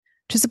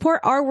To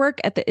support our work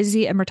at the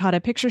Izzy and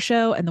Murtada Picture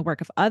Show and the work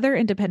of other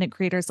independent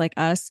creators like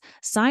us,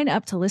 sign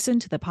up to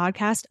listen to the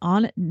podcast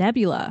on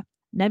Nebula.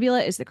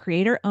 Nebula is the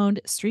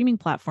creator-owned streaming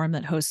platform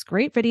that hosts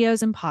great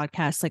videos and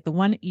podcasts like the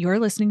one you're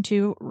listening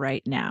to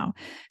right now.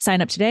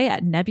 Sign up today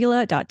at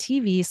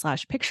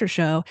nebula.tv/picture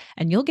show,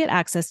 and you'll get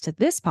access to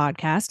this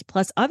podcast,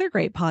 plus other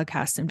great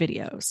podcasts and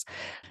videos.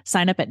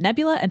 Sign up at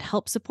Nebula and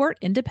help support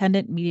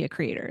independent media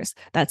creators.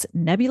 That's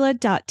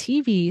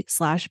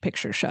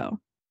nebula.tv/picture show.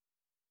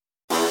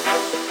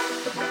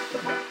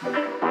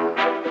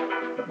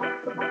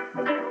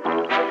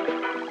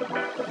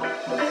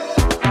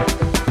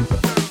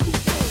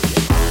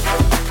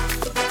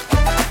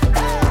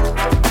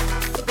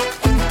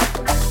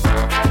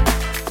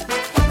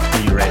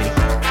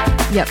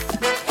 Yep.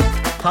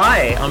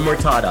 Hi, I'm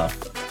Murtada.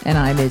 And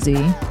I'm Izzy.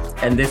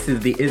 And this is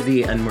the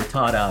Izzy and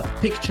Murtada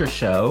Picture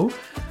Show.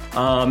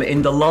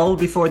 In the lull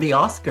before the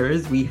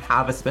Oscars, we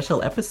have a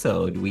special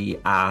episode. We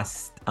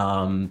asked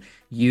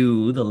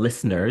you, the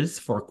listeners,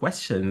 for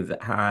questions,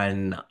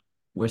 and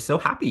we're so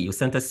happy you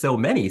sent us so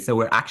many. So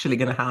we're actually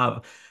going to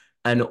have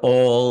an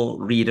all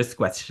readers'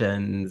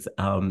 questions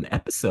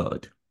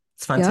episode.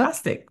 It's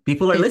fantastic. Yep.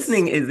 People are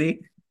listening,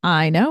 Izzy.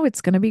 I know, it's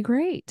going to be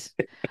great.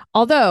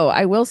 Although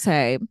I will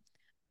say,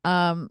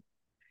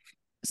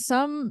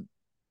 some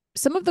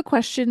of the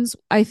questions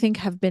I think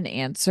have been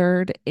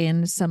answered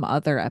in some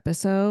other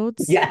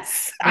episodes.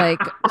 Yes.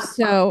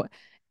 So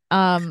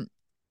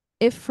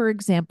if, for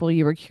example,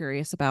 you were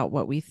curious about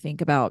what we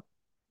think about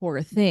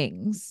Poor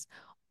Things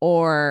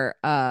or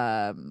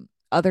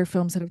other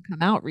films that have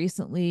come out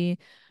recently,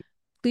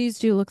 please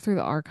do look through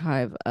the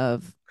archive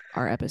of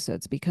our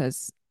episodes,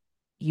 because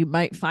you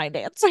might find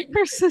answers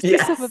to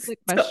some of the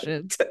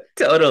questions.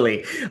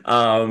 Totally.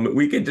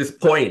 We could just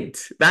point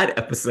that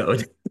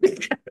episode.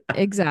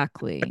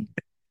 Exactly.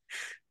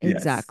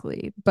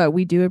 Exactly. But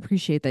we do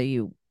appreciate that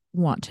you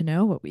want to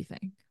know what we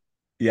think.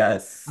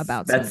 Yes.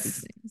 About some of these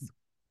things.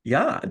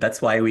 Yeah,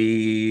 that's why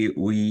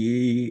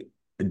we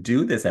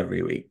do this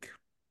every week.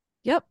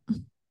 Yep.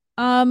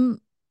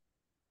 Murtada,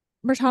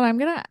 I'm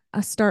gonna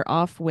start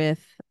off with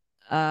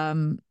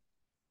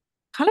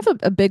kind of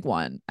a big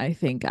one, I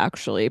think,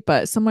 actually,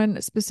 but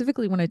someone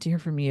specifically wanted to hear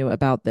from you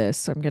about this.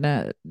 So I'm going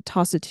to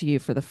toss it to you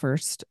for the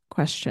first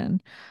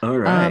question. All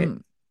right.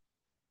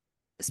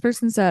 This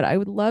person said, I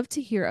would love to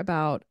hear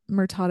about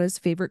Murtada's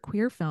favorite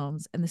queer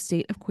films and the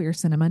state of queer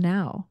cinema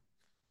now.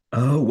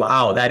 Oh,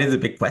 wow. That is a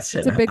big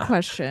question. It's a big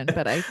question,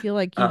 but I feel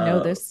like you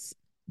know this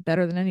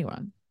better than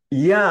anyone.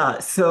 Yeah.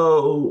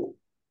 So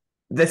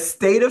the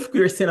state of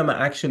queer cinema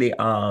actually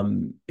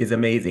is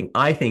amazing.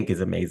 I think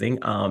is amazing.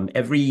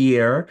 Every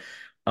year,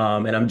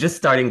 and I'm just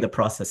starting the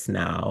process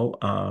now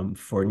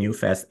for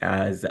NewFest.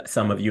 As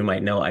some of you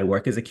might know, I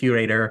work as a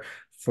curator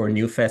for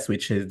NewFest,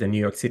 which is the New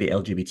York City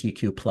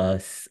LGBTQ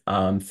plus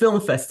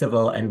film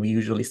festival. And we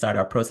usually start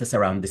our process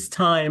around this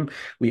time.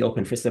 We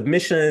open for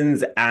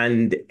submissions,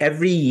 and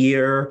every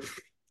year,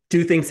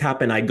 two things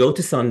happen. I go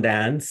to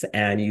Sundance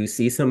and you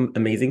see some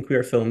amazing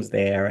queer films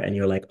there, and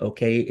you're like,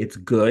 okay, it's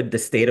good. The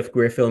state of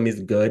queer film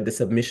is good. The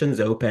submission's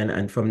open.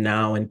 And from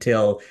now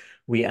until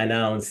we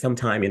announce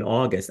sometime in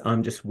August,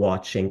 I'm just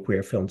watching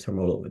queer films from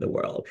all over the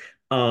world.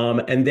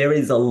 And there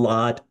is a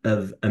lot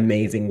of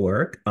amazing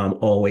work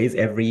always,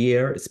 every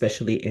year,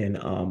 especially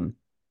in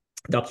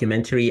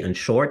documentary and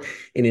short,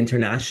 in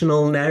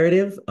international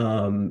narrative,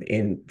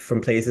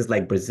 from places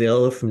like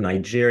Brazil, from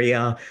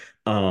Nigeria,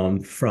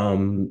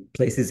 from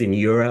places in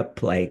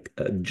Europe, like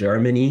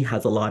Germany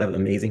has a lot of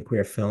amazing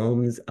queer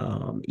films.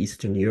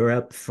 Eastern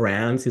Europe,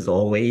 France is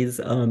always.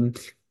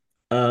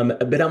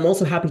 But I'm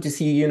also happy to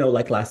see,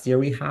 like last year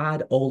we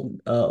had All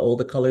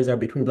the Colors Are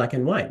Between Black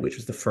and White, which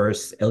was the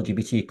first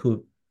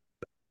LGBTQ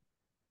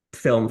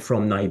film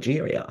from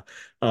Nigeria.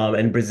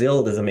 And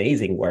Brazil does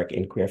amazing work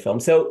in queer film.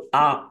 So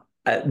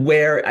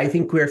where I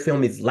think queer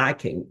film is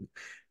lacking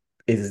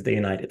is the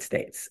United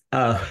States.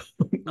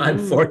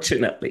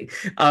 Unfortunately,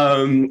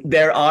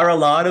 there are a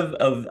lot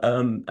of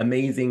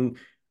amazing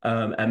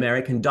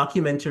American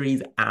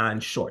documentaries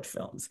and short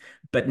films,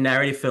 but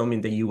narrative film in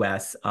the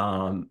US,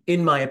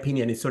 in my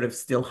opinion, is sort of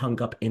still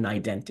hung up in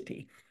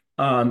identity.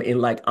 In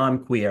like,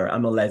 I'm queer,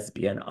 I'm a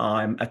lesbian,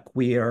 I'm a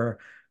queer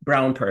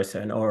brown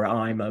person, or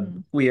I'm a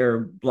queer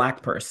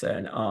Black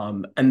person.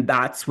 And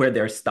that's where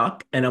they're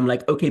stuck. And I'm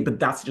like, okay, but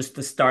that's just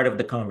the start of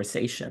the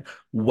conversation.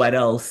 What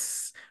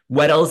else?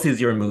 What else is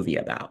your movie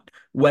about?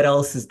 What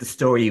else is the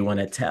story you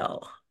want to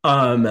tell?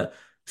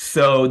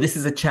 So this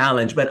is a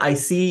challenge, but I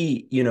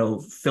see,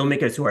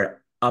 filmmakers who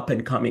are up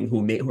and coming who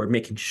are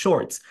making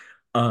shorts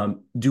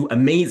do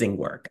amazing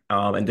work.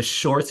 And the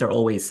shorts are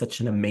always such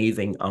an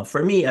amazing,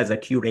 for me as a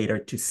curator,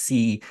 to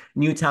see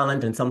new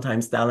talent, and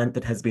sometimes talent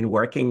that has been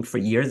working for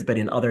years, but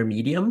in other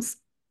mediums,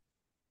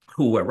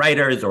 who were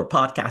writers or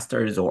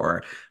podcasters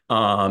or,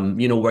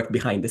 work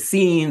behind the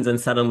scenes. And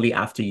suddenly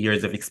after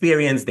years of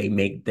experience, they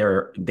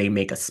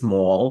make a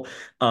small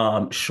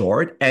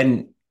short.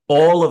 And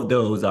all of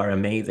those are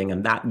amazing.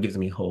 And that gives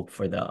me hope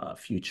for the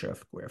future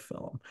of queer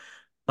film.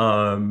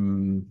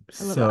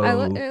 I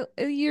love it.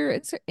 So Your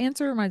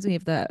answer reminds me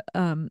of that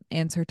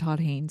answer Todd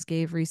Haynes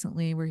gave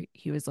recently, where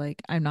he was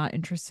like, "I'm not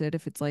interested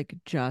if it's like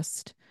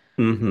just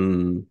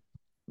mhm.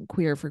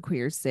 queer for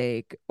queer's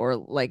sake, or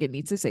like it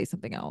needs to say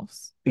something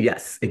else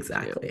Yes, too."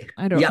 exactly.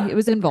 I don't. Yeah. It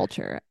was in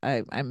Vulture.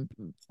 I'm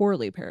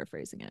poorly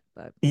paraphrasing it,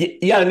 but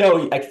Yeah,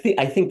 no, I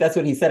think that's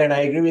what he said, and I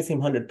agree with him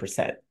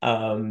 100%.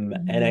 And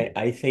Mhm.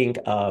 I think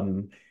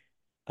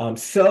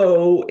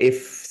so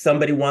if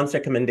somebody wants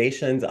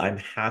recommendations, I'm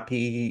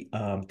happy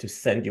to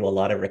send you a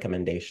lot of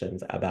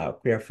recommendations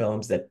about queer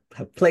films that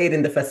have played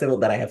in the festival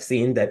that I have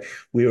seen that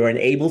we weren't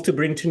able to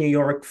bring to New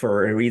York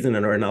for a reason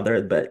or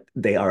another, but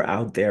they are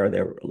out there.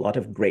 There are a lot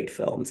of great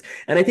films.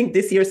 And I think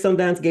this year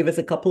Sundance gave us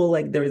a couple,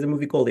 like there is a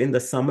movie called In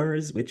the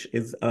Summers, which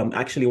is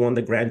actually won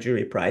the grand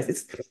jury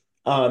prize.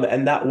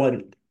 And that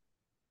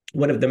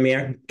one of the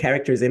main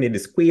characters in it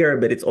is queer,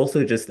 but it's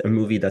also just a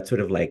movie that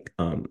sort of like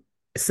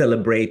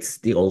celebrates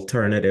the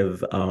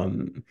alternative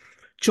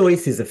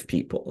choices of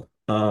people,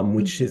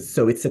 which Mhm. is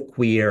so it's a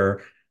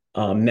queer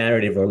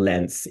narrative or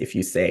lens, if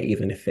you say,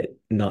 even if it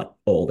not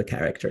all the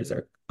characters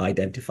are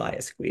identify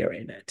as queer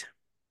in it.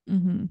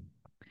 Mhm.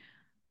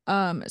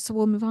 So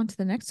we'll move on to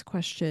the next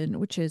question,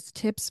 which is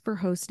tips for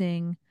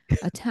hosting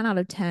a 10 out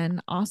of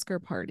 10 Oscar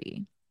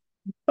party.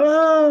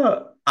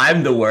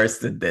 I'm the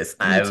worst at this.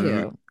 Me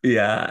too.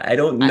 Yeah, I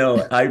don't I,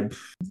 know.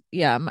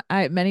 yeah,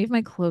 many of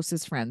my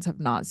closest friends have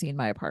not seen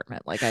my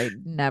apartment. Like I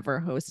never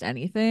host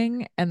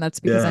anything, and that's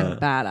because I'm Yeah,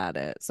 bad at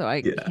it. So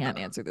I can't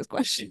yeah. answer this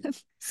question.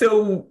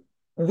 So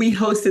we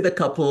hosted a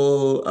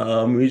couple.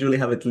 We usually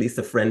have at least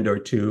a friend or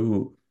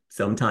two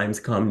sometimes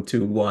come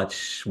to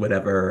watch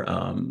whatever.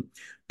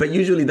 But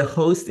usually the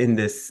host in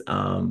this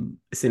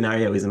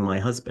scenario isn't my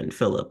husband,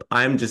 Philip.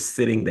 I'm just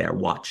sitting there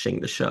watching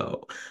the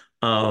show.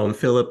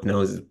 Philip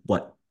knows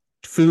what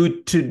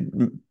food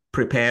to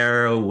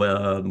prepare,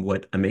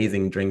 what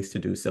amazing drinks to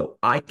do. So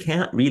I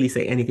can't really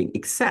say anything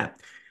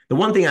except the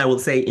one thing I will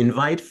say,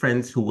 invite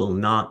friends who will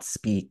not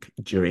speak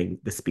during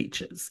the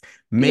speeches.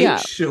 Make Yeah,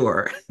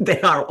 sure they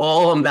are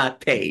all on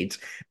that page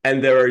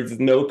and there is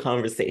no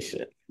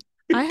conversation.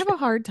 I have a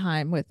hard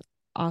time with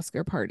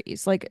Oscar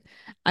parties. Like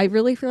I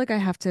really feel like I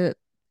have to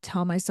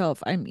tell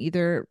myself I'm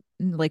either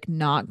like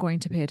not going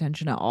to pay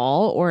attention at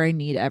all, or I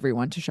need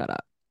everyone to shut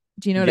up.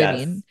 Do you know what I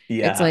mean?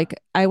 Yes. It's Yeah.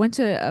 like I went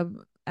to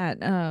at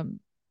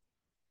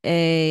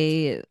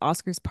a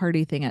Oscars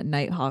party thing at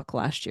Nighthawk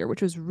last year,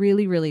 which was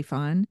really, really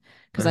fun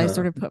because I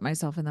sort Uh-huh. of put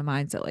myself in the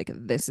mindset like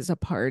this is a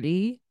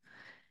party.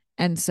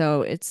 And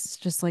so it's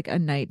just like a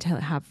night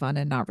to have fun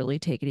and not really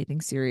take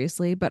anything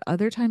seriously. But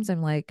other times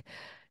I'm like,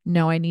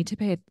 no, I need to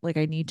pay, like,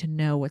 I need to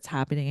know what's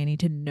happening. I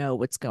need to know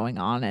what's going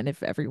on. And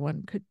if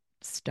everyone could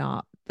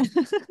stop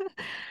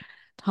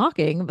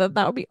talking, that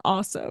would be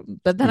awesome.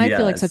 But then I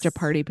feel like such a Yes.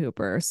 party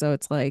pooper. So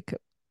it's like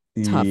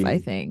tough, I Ye-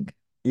 think.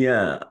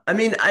 Yeah. I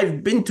mean,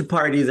 I've been to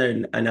parties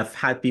and I've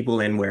had people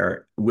in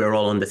where we're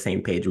all on the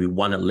same page. We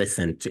want to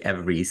listen to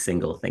every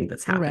single thing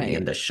that's happening in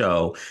Right. the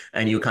show,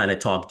 and you kind of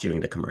talk during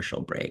the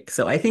commercial break.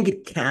 So I think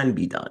it can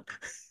be done.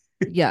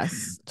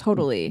 Yes,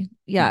 totally.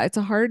 Yeah, it's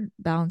a hard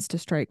balance to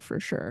strike for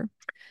sure.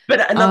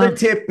 But another Um,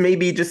 tip,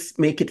 maybe just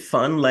make it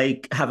fun,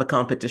 like have a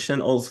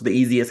competition. Also, the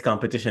easiest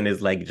competition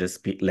is like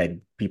just let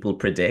people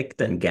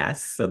predict and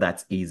guess, so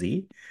that's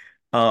easy.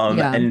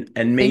 yeah. And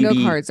Bingo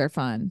maybe cards are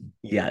fun.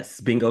 yes,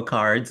 bingo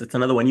cards. It's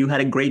another one. You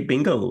had a great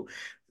bingo.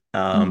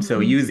 So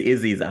Hmm. use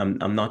Izzy's.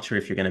 I'm not sure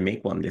if you're gonna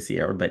make one this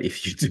year, but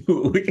if you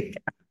do,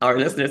 our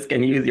listeners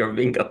can use your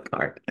bingo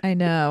card. I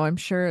know. I'm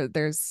sure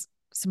there's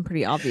some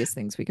pretty obvious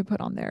things we could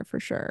put on there for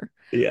sure.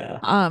 Yeah.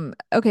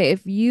 Okay,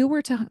 if you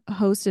were to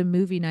host a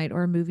movie night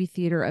or a movie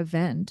theater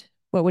event,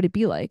 what would it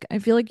be like? I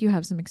feel like you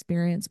have some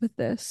experience with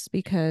this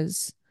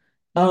because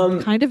you Um,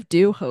 kind of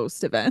do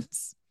host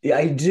events. yeah,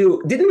 I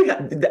do. Didn't we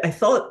have, I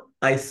thought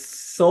I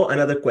saw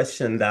another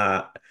question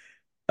that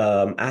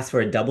ask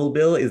for a double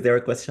bill. Is there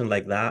a question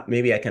like that?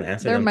 Maybe I can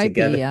answer There them might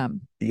be, together.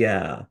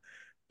 Yeah.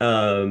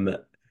 Um,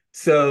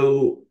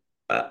 so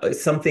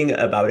something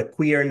about a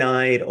queer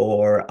night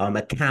or a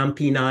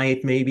campy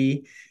night,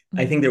 maybe.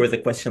 I think there mhm. was a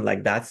question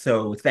like that.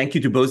 So thank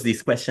you to both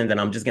these questions, and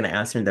I'm just going to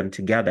answer them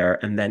together.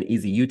 And then,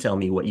 Easy, you tell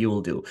me what you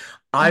will do.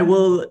 I Mhm.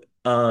 will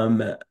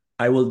um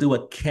I will do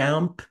a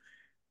camp.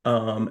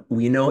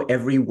 We know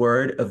every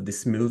word of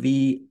this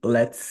movie.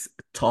 Let's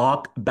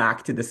talk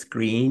back to the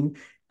screen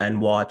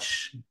and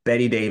watch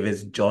Betty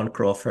Davis, John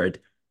Crawford,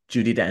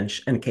 Judi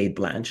Dench, and Kate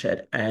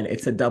Blanchett. And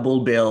it's a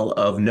double bill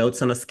of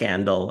Notes on a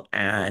Scandal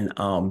and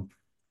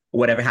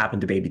Whatever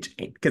Happened to Baby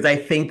Jane. Because I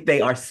think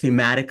they are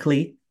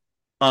thematically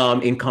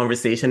in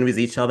conversation with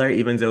each other,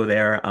 even though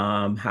they're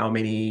how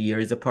many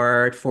years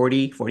apart?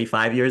 40,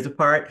 45 years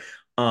apart.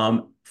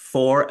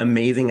 Four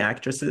amazing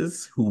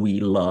actresses who we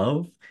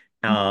love.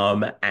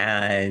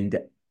 And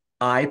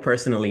I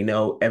personally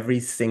know every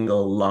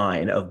single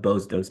line of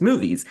both those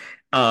movies.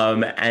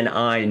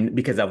 And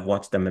because I've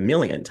watched them a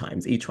million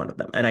times, each one of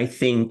them. And I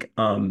think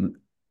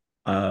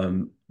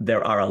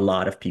there are a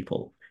lot of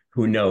people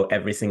who know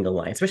every single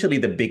line, especially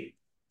the big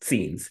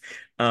scenes.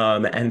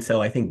 And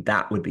so I think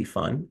that would be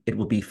fun. It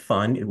will be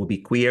fun. It will be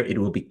queer. It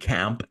will be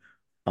camp.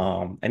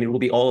 And it will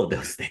be all of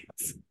those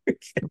things.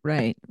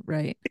 Right,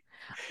 right.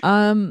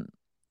 Um,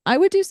 I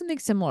would do something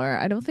similar.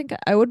 I don't think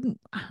I wouldn't,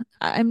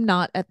 I'm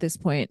not at this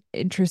point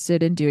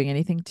interested in doing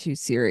anything too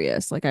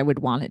serious. Like I would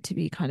want it to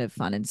be kind of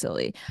fun and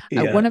silly.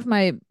 One Yeah. of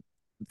my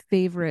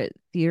favorite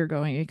theater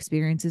going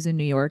experiences in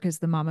New York is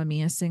the Mamma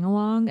Mia sing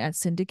along at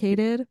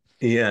Syndicated.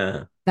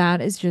 Yeah.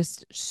 That is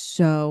just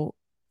so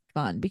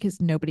fun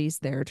because nobody's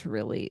there to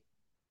really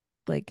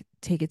like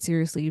take it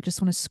seriously. You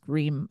just want to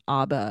scream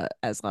ABBA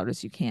as loud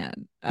as you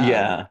can.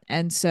 Yeah.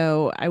 And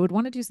so I would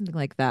want to do something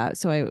like that.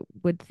 So I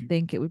would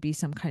think it would be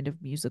some kind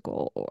of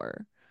musical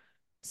or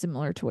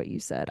similar to what you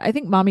said. I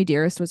think Mommy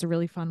Dearest was a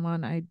really fun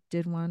one. I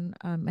did one.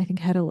 I think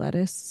Hedda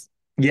Lettuce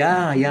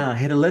Yeah. um Yeah.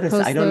 Hit a lettuce. I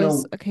post don't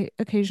those know.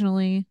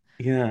 occasionally.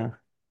 Yeah.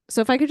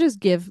 So if I could just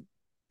give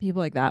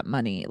people like that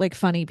money, like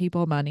funny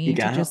people money to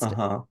Yeah. just Uh-huh.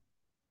 Yeah.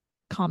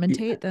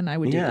 commentate, then I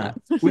would do Yeah.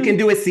 that. We can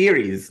do a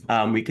series.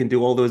 We can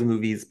do all those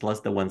movies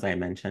plus the ones I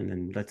mentioned,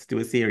 and let's do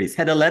a series.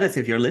 Head a lettuce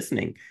if you're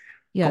listening.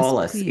 Yes, Call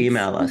us, please.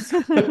 email us.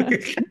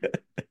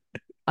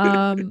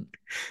 um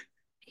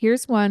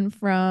Here's one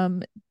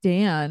from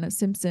Dan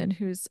Simpson,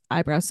 who's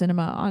Eyebrow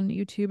Cinema on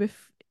YouTube.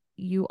 If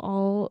you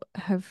all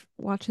have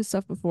watched his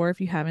stuff before, if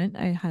you haven't,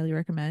 I highly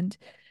recommend.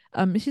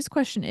 His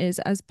question is,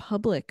 as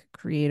public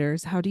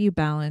creators, how do you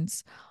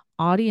balance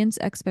audience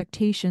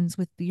expectations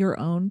with your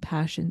own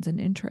passions and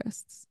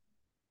interests?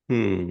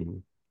 Hmm.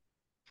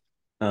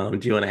 Do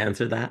you want to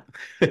answer that?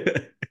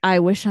 I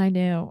wish I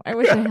knew. I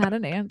wish I had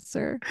an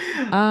answer.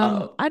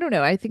 Uh, I don't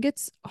know. I think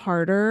it's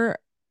harder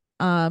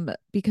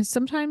because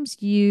sometimes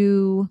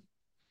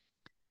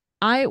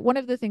one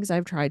of the things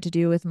I've tried to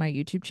do with my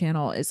YouTube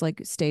channel is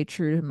like stay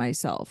true to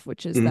myself,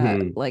 which is that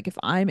hmm like if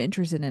I'm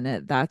interested in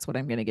it, that's what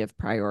I'm going to give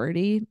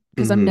priority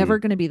because I'm never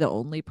hmm going to be the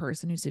only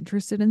person who's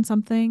interested in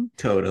something.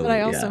 But I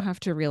Totally. also Yeah. have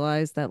to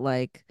realize that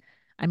like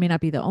I may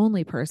not be the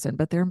only person,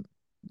 but there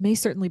may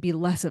certainly be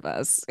less of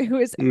us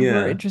who are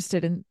Yeah.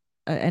 interested in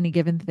any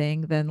given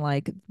thing than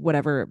like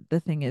whatever the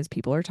thing is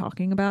people are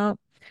talking about.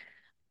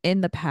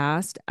 In the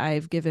past,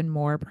 I've given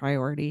more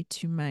priority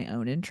to my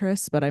own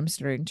interests, but I'm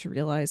starting to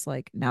realize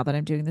like now that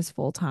I'm doing this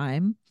full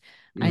time,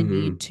 I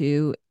need hmm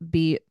to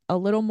be a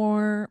little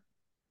more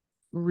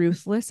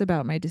ruthless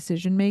about my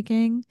decision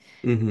making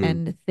hmm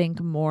and think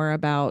more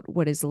about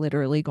what is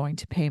literally going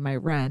to pay my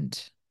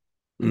rent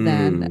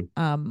than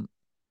mm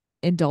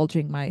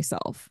indulging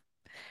myself.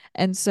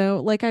 And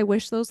so, like, I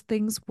wish those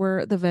things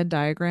were the Venn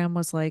diagram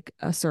was like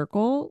a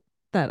circle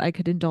that I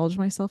could indulge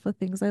myself with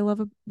things I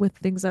love, with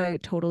things I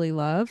totally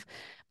love.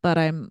 But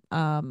I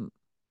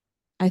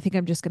think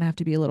I'm just gonna have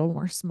to be a little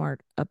more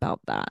smart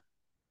about that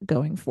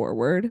going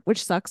forward,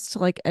 which sucks to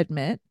like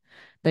admit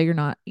that you're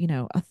not,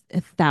 a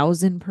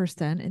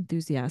 1,000%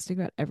 enthusiastic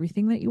about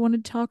everything that you want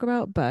to talk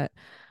about. But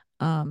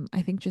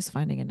I think just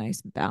finding a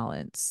nice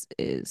balance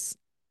is,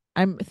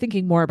 I'm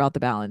thinking more about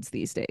the balance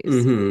these days.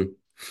 hmm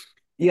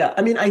Yeah.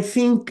 I mean, I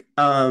think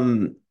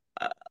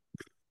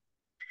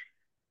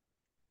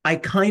I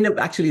kind of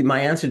actually, my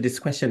answer to this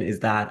question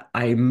is that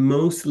I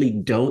mostly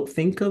don't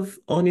think of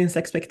audience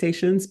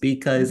expectations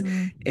because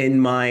Mhm. in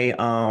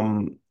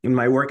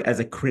my work as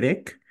a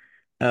critic,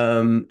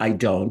 I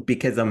don't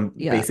because I'm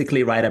Yeah,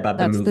 basically write about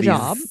the that's the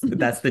job. movies.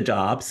 That's the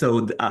job.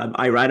 So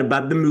I write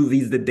about the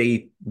movies that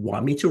they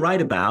want me to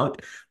write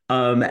about,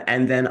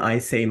 and then I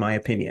say my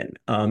opinion.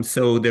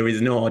 So there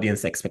is no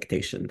audience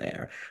expectation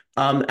there.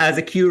 As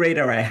a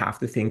curator, I have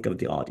to think of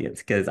the audience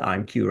because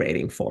I'm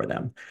curating for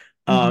them.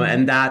 Hmm.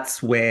 And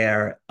that's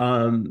where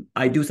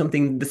I do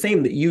something the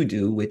same that you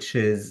do, which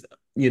is,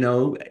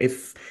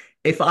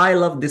 if I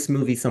love this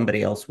movie,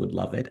 somebody else would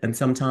love it. And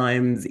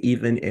sometimes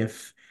even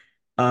if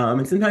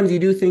and sometimes you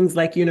do things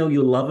like,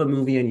 you love a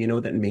movie and you know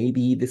that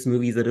maybe this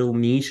movie is a little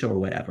niche or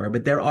whatever,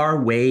 but there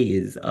are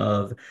ways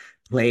of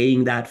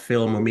playing that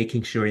film or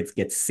making sure it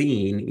gets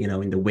seen,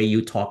 in the way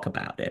you talk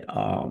about it,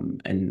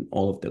 and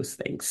all of those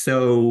things.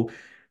 So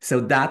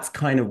that's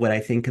kind of what I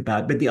think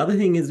about. But the other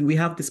thing is we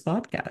have this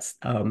podcast,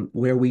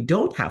 where we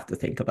don't have to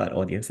think about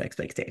audience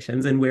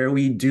expectations and where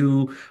we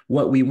do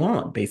what we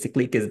want,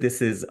 basically, because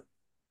this is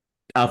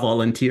a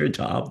volunteer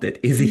job that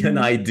Izzy and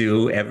Hmm. I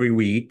do every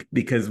week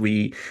because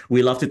we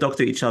love to talk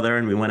to each other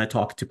and we want to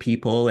talk to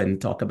people and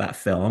talk about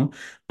film.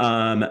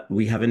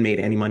 We haven't made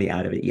any money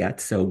out of it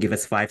yet, so give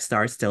us 5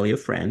 stars, tell your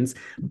friends.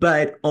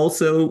 But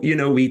also,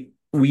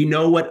 we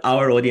know what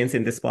our audience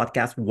in this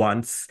podcast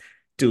wants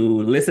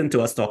to listen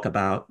to us talk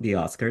about the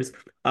Oscars.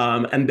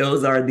 And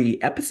those are the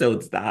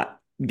episodes that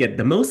get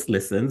the most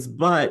listens,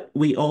 but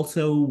we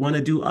also want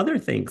to do other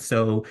things.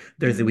 So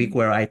there's a week Hmm.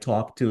 where I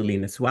talk to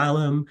Lena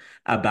Swallam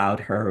about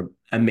her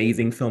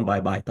amazing film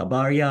Bye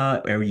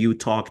Tabaria, where you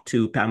talk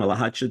to Pamela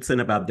Hutchinson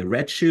about the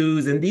Red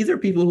Shoes. And these are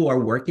people who are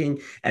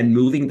working and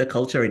moving the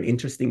culture in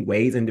interesting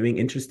ways and doing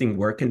interesting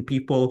work, and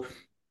people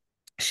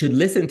should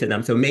listen to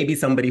them. So maybe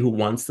somebody who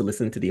wants to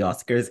listen to the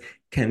Oscars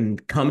can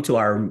come to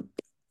our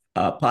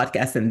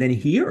podcast and then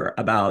hear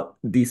about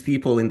these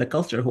people in the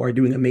culture who are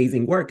doing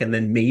amazing work, and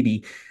then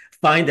maybe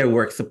find their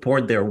work,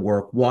 support their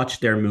work, watch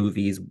their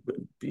movies,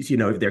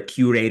 if they're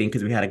curating,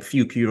 because we had a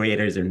few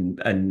curators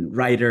and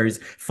writers,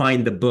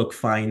 find the book,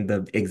 find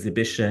the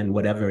exhibition,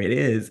 whatever it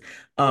is.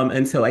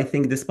 And so I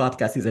think this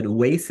podcast is an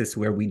oasis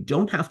where we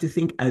don't have to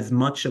think as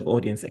much of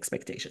audience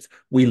expectations.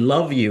 We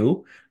love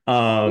you,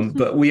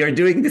 but we are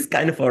doing this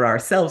kind of for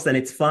ourselves, and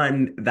it's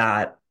fun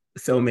that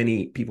so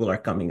many people are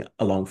coming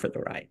along for the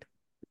ride.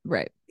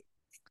 Right.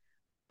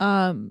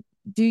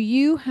 Do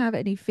you have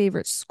any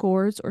favorite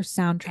scores or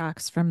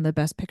soundtracks from the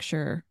Best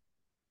Picture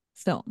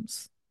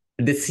films?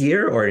 This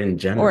year or in Or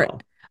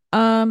general?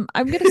 I'm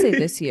gonna say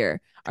this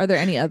year. Are there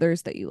any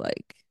others that you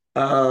like?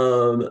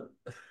 Um,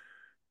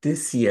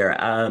 this year,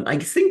 I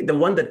think the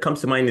one that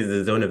comes to mind is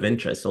the Zone of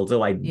Interest,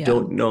 although I Yeah.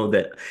 don't know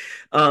that.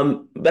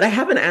 But I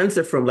have an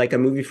answer from like a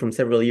movie from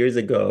several years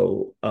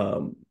ago.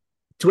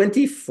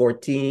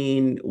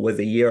 2014 was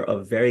a year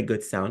of very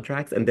good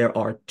soundtracks, and there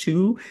are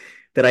two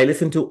that I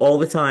listen to all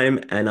the time,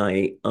 and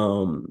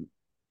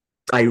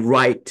I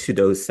write to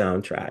those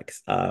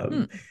soundtracks.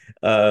 Hmm.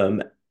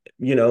 Um,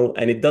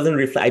 and it doesn't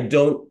reflect.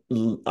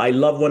 I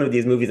love one of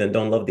these movies and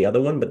don't love the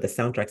other one, but the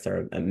soundtracks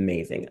are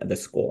amazing. The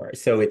score.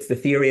 So it's The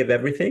Theory of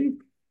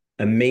Everything.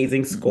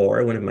 Amazing Hmm.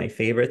 score, one of my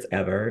favorites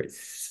ever.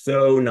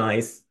 So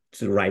nice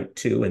to write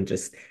to and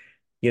just,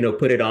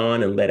 put it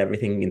on and let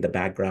everything in the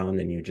background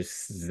and you're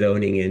just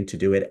zoning in to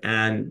do it.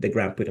 And The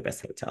Grand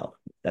Budapest Hotel.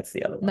 That's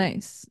the other one.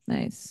 Nice,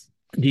 nice.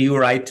 Do you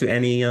write to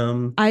any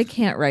I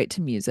can't write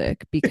to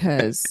music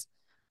because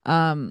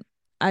um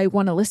I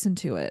want to listen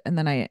to it and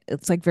then I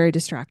it's like very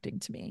distracting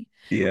to me.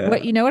 yeah.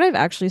 What I've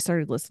actually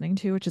started listening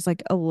to, which is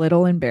like a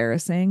little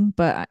embarrassing,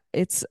 but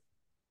it's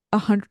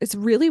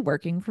really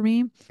working for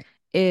me,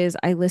 is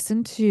I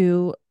listen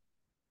to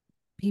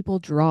people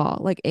draw,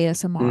 like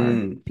ASMR,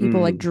 Mm,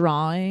 people like mm.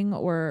 drawing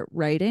or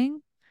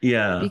writing,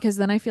 Yeah. because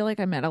then I feel like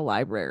I'm at a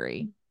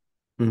library.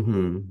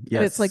 And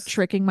it's like Yes.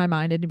 tricking my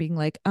mind into being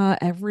like,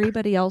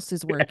 everybody else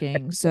is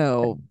working,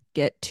 so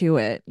get to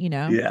it, you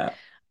know? Yeah.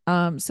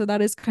 So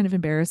that is kind of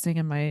embarrassing,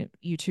 and my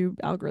YouTube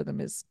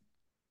algorithm is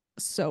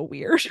so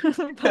weird.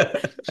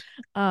 But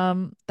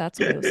that's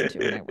what I listen to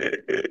when I work.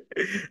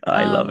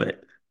 I love Um,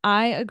 it.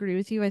 I agree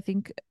with you. I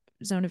think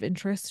Zone of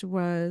Interest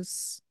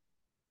was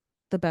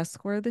the best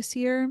score this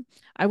year.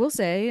 I will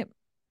say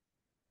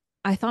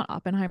I thought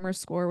Oppenheimer's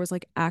score was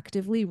like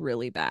actively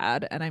really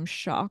bad, and I'm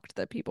shocked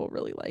that people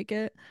really like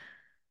it.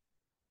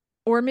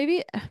 Or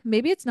maybe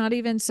it's not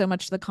even so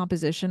much the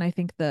composition. I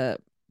think the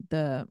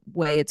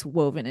way it's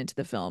woven into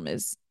the film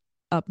is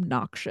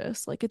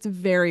obnoxious. Like it's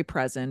very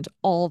present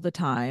all the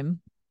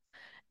time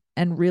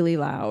and really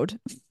loud.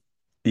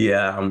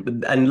 Yeah.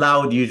 And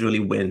Loud usually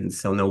wins,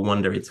 so no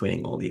wonder it's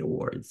winning all the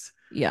awards.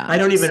 Yeah, I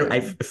don't even,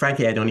 so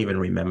frankly, I don't even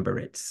remember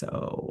it.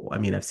 So, I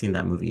mean, I've seen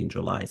that movie in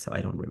July, so I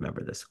don't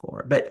remember the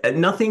score. But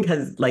nothing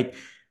has, like,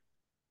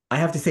 I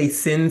have to say,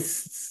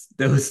 since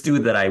those two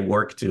that I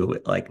work to,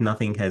 like,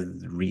 nothing has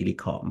really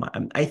caught my,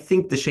 I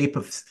think Shape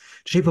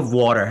of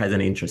Water has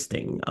an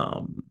interesting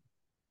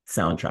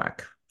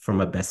soundtrack from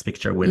a Best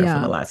Picture winner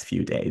from the yeah. last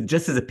few days,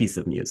 just as a piece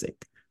of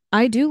music.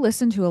 I do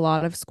listen to a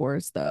lot of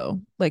scores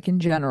though, like in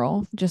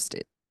general, just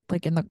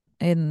like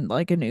in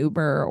like an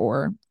Uber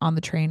or on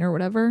the train or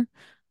whatever.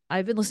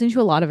 I've been listening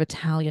to a lot of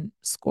Italian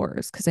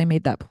scores because I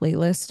made that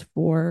playlist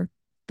for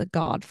The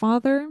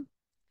Godfather.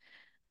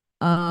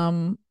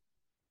 Um,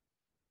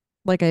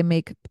 like I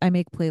make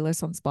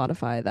playlists on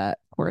Spotify that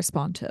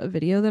correspond to a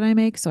video that I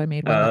make. So I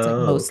made one that's like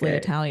Oh, mostly okay.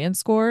 Italian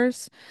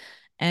scores.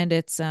 And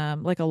it's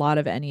like a lot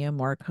of Ennio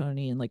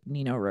Morricone and like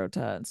Nino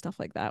Rota and stuff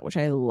like that, which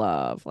I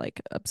love,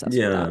 like obsessed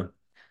with that. Yeah.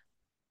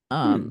 Hmm.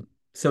 Um,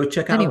 So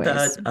check out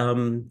anyways,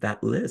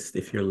 that list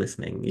if you're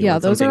listening. You yeah,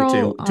 want those are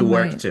something all to on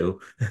work my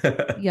to.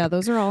 yeah,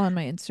 those are all on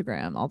my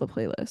Instagram, all the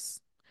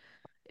playlists,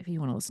 if you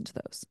want to listen to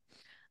those.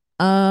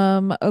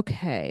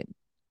 Okay.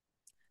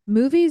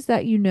 Movies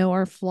that you know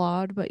are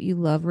flawed, but you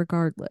love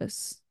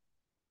regardless.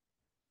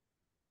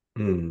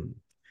 Hmm.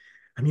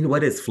 I mean,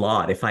 what is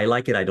flawed? If I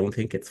like it, I don't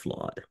think it's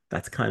flawed.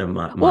 That's kind of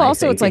my, Well, my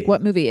also it's like thinking.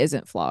 what movie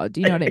isn't flawed?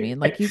 Do you know what I mean?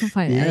 Like you can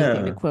find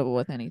anything to Yeah. quibble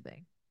with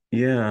anything.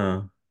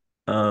 Yeah.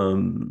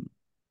 Um,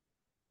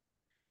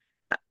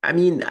 I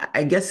mean, I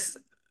Like guess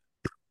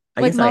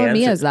I Mamma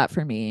Mia is answered. that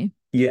for me.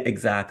 Yeah,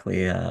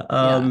 exactly. Yeah.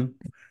 Yeah.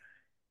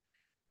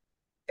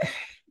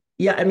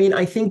 Yeah, I mean,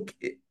 I think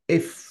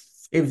if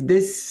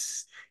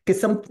this because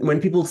some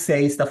when people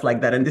say stuff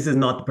like that, and this is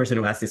not the person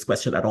who asked this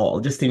question at all,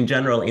 just in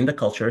general in the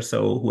culture.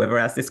 So whoever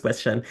asked this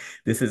question,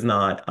 this is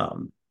not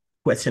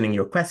questioning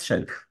your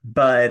question,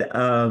 but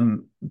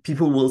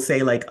people will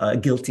say like a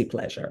guilty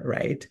pleasure,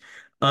 right?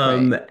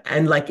 Right.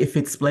 And like if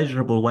it's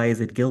pleasurable, why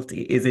is it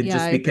guilty? Is it Yeah,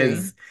 just I agree.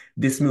 because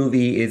this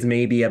movie is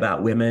maybe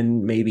about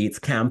women? Maybe it's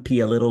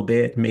campy a little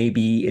bit.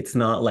 Maybe it's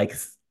not like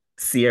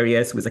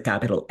serious with a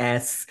capital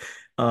S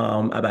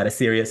about a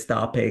serious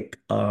topic.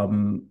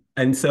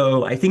 And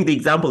so I think the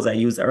examples I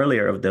used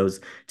earlier of those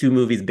two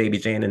movies, Baby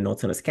Jane and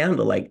Notes on a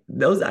Scandal, like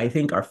those I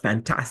think are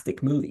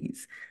fantastic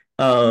movies.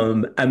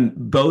 Mhm. And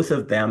both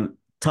of them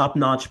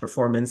top-notch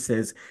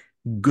performances.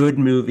 good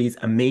movies,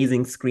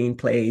 amazing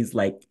screenplays,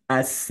 like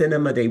as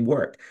cinema they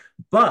work.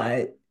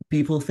 But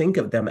people think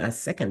of them as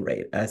second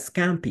rate, as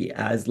scampy,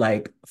 as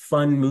like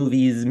fun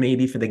movies,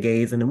 maybe for the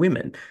gays and the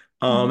women.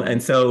 Hmm.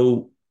 And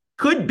so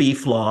could be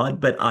flawed,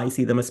 but I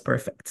see them as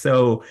perfect.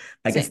 So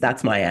I guess Same.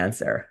 that's my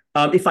answer.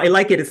 If I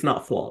like it, it's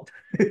not flawed.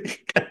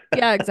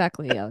 Yeah,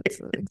 exactly. Yeah,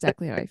 that's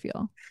exactly how I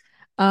feel.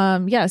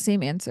 Yeah,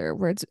 same answer.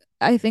 Where it's,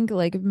 I think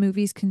like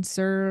movies can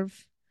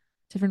serve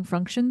different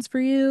functions for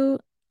you.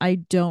 I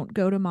don't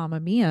go to Mamma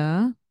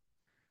Mia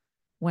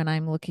when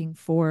I'm looking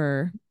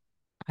for,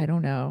 I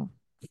don't know,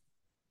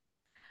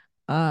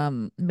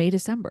 May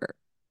December.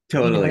 You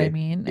know what I Totally.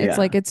 mean? It's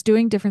like Yeah. it's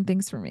doing different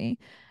things for me.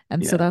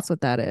 And so Yeah. that's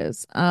what that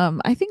is.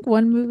 I think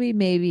one movie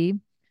maybe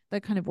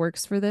that kind of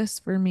works for this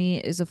for me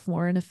is A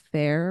Foreign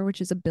Affair,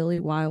 which is a Billy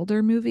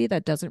Wilder movie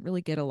that doesn't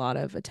really get a lot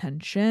of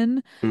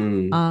attention.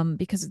 Mm.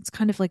 Because it's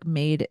kind of like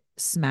made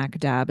smack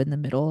dab in the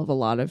middle of a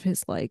lot of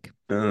his like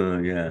Oh,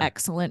 yeah.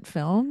 excellent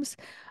films.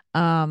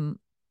 Um,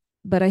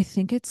 but I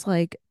think it's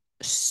like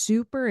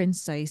super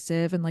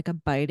incisive and like a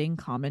biting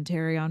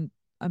commentary on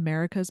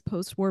America's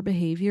post-war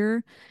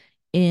behavior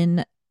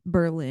in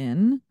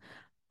Berlin.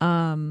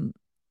 Um,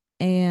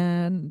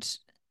 and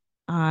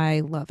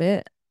I love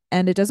it.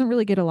 And it doesn't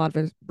really get a lot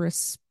of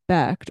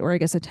respect or I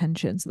guess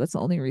attention. So that's the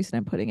only reason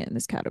I'm putting it in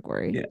this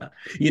category. Yeah.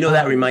 You know,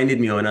 that Um, reminded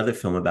me of another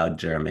film about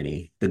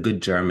Germany, The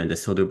Good German, the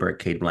Soderbergh,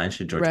 Kate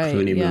Blanchett, George right.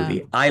 Clooney Yeah.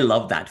 movie. I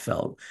love that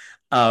film.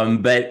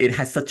 But it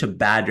has such a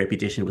bad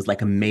reputation. It was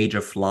like a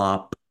major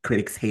flop.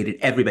 Critics hate it.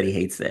 Everybody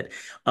hates it.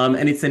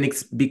 And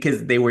it's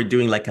because they were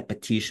doing like a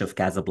pastiche of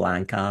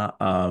Casablanca,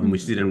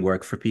 which Mhm. didn't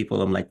work for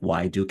people. I'm like,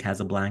 why do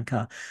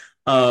Casablanca?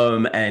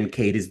 And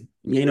Kate is,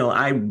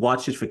 I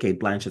watched it for Kate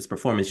Blanchett's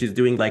performance. She's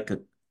doing like a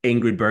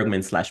Ingrid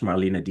Bergman slash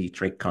Marlene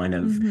Dietrich kind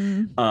of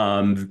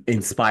Mhm.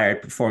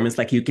 inspired performance.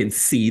 Like you can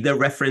see the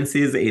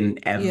references in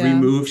every Yeah.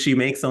 move she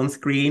makes on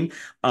screen.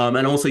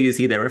 And also you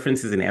see the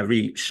references in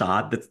every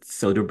shot that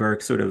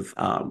Soderbergh sort of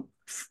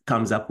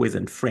comes up with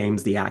and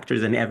frames the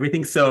actors and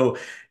everything. So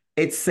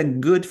it's a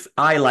good,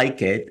 I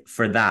like it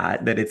for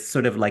that it's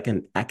sort of like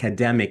an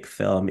academic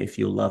film. If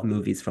you love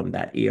movies from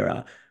that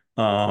era,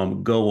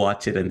 go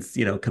watch it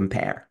and,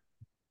 compare.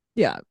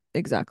 Yeah,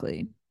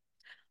 exactly.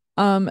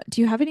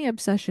 Do you have any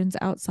obsessions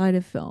outside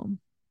of film?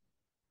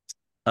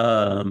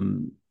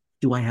 Um,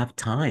 do I have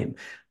time?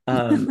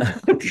 Um,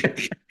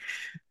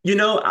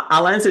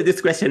 I'll answer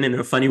this question in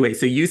a funny way.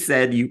 So you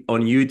said you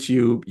on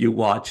YouTube you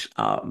watch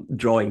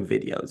drawing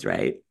videos,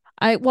 right?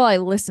 I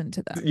listen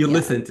to them. You Yeah.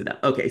 listen to them.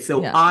 Okay,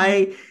 so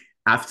Yeah.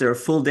 after a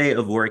full day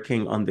of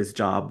working on this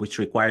job, which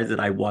requires that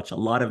I watch a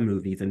lot of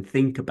movies and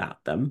think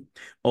about them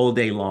all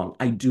day long,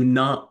 I do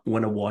not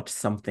want to watch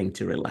something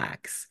to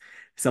relax,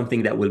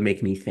 something that will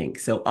make me think.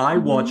 So I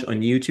watch Hmm.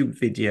 on YouTube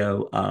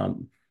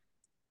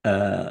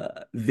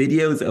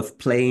videos of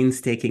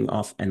planes taking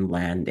off and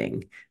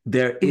landing.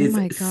 There Oh is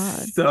my God.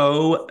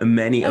 so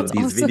many That's of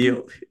these awesome.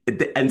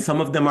 videos, and some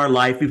of them are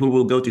live. People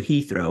will go to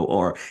Heathrow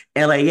or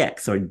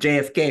LAX or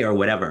JFK or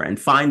whatever and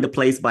find the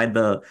place by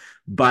the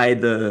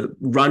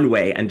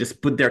runway and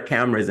just put their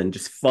cameras and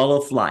just follow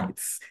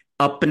flights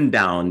up and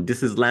down.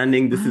 This is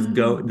landing,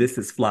 Wow. this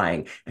is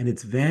flying. And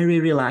it's very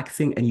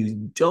relaxing, and you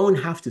don't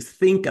have to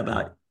think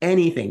about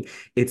anything.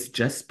 It's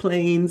just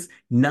planes.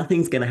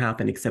 Nothing's going to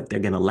happen except they're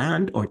going to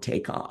land or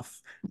take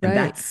off. And Right.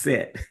 that's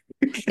it.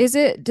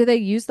 Do they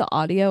use the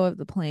audio of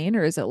the plane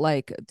or is it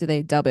like, do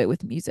they dub it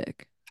with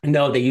music?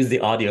 No, they use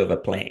the audio of a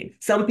plane.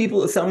 Some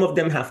of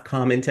them have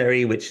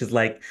commentary, which is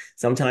like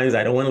sometimes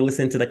I don't want to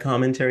listen to the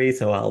commentary,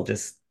 so I'll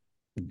just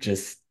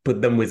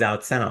put them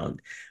without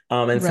sound.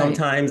 And Right.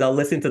 sometimes I'll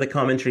listen to the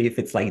commentary if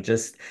it's like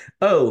just,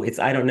 oh, it's,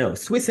 I don't know,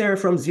 Swiss Air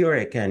from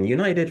Zurich and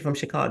United from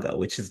Chicago,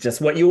 which is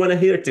just what you want to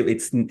hear to.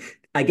 It's,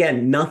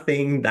 again,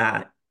 nothing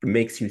that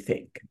makes you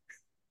think.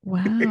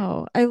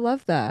 Wow. I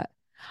love that.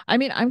 I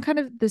mean, I'm kind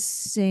of the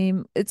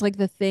same. It's like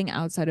the thing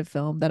outside of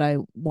film that I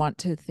want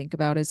to think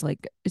about is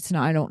like, it's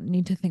not, I don't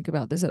need to think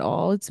about this at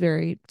all. It's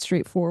very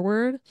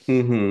straightforward,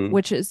 Hmm.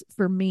 which is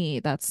for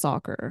me, that's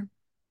soccer.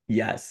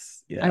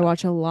 Yes. I Yeah.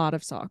 watch a lot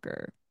of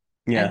soccer.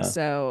 And Yeah.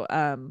 so,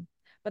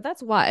 but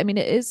that's why, I mean,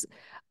 it is,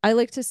 I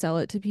like to sell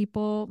it to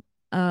people,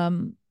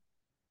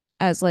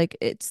 as like,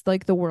 it's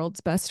like the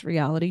world's best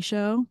reality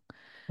show.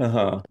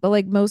 Uh-huh. But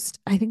like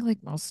I think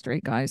like most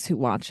straight guys who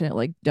watch it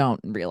like don't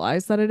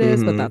realize that it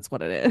is, but Hmm. that's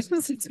what it is.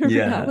 It's a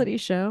Yeah. reality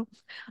show.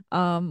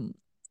 Um,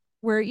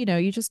 where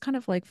you just kind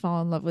of like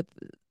fall in love with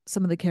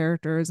some of the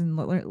characters and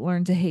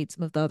learn to hate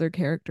some of the other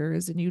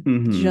characters and you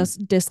Hmm.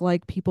 just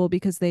dislike people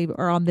because they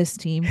are on this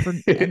team for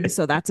and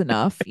so that's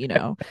enough.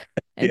 It's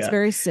Yeah.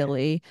 very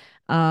silly.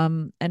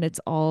 And it's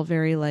all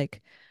very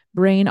like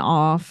brain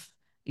off.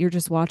 You're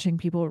just watching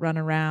people run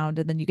around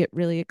and then you get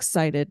really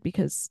excited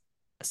because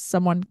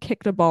someone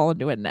kicked a ball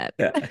into a net.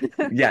 Yeah.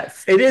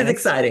 Yes. It And is it's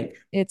exciting.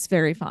 it's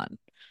very fun.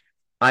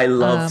 I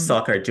love Um,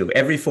 soccer too.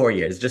 Every 4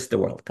 years, just the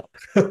World Cup.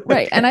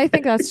 right. And I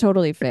think that's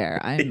totally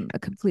fair. I'm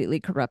completely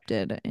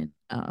corrupted in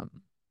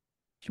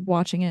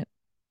watching it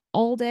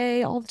all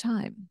day, all the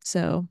time.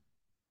 So,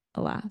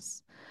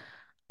 alas.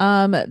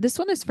 This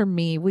one is for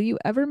me. Will you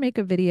ever make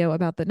a video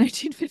about the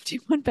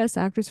 1951 Best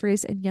Actress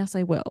race? And yes,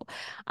 I will.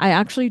 I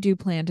actually do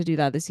plan to do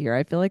that this year.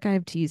 I feel like I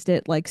have teased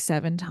it like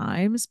 7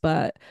 times,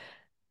 but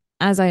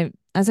as I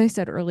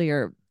said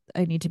earlier,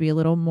 I need to be a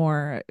little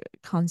more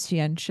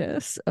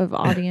conscientious of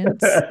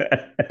audience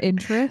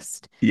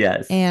interest.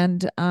 Yes.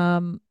 And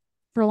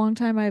for a long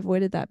time I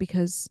avoided that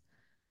because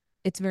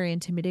it's very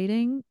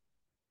intimidating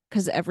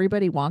because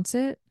everybody wants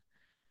it.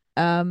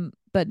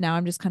 But now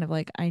I'm just kind of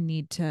like, I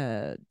need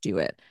to do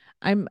it.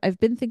 I've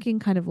been thinking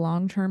kind of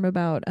long term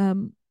about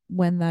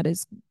when that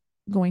is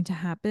going to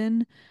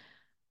happen.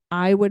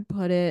 I would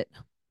put it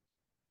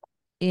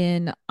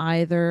in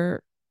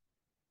either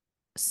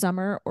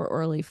summer or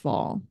early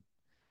fall,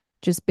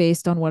 just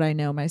based on what I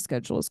know my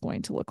schedule is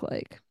going to look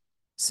like.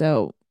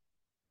 So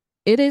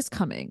it is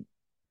coming,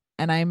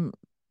 and I'm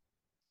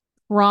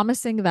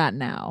promising that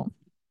now.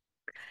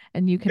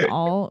 And you can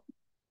all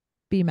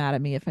be mad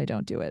at me if I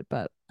don't do it,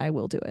 but I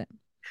will do it.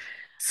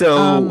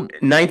 So Um,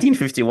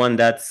 1951,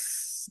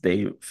 that's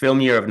the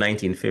film year of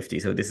 1950.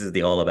 So this is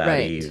the All About right.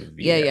 Eve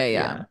Yeah, yeah, year.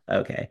 yeah. Yeah.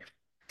 Okay.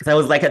 Because I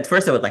was like, at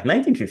first I was like,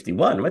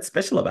 1951, what's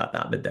special about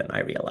that? But then I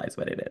realized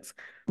what it is.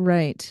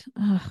 Right.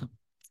 Ugh,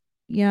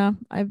 yeah,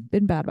 I've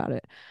been bad about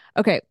it.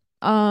 Okay.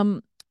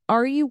 Um,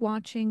 are you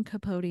watching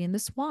Capote and the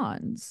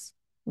Swans?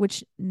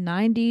 Which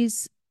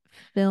 90s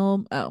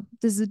film? Oh,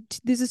 this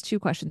is two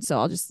questions, so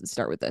I'll just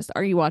start with this.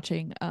 Are you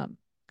watching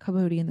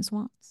Capote and the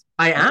Swans?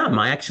 I am.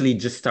 I actually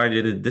just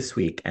started it this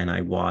week and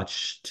I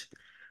watched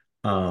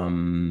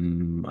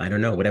I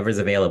don't know, whatever's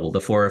available,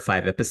 the 4 or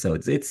 5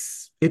 episodes.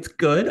 It's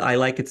good. I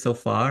like it so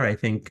far. I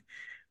think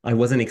I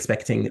wasn't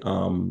expecting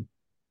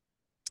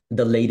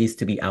the ladies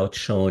to be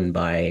outshone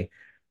by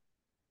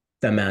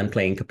the man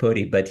playing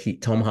Capote, but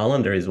Tom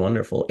Hollander is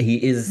wonderful.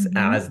 He is, Mm-hmm.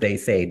 as they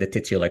say, the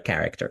titular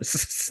characters.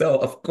 So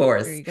of There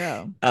course, you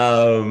go.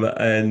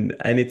 and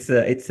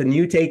it's a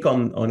new take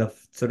on a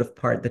sort of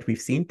part that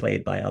we've seen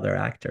played by other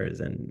actors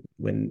and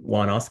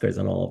won Oscars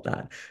and all of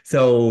that.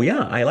 So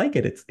yeah, I like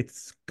it.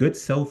 It's good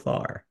so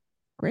far.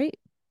 Great.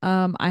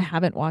 I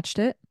haven't watched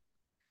it.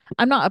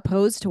 I'm not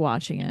opposed to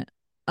watching it.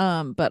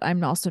 But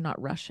I'm also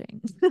not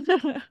rushing.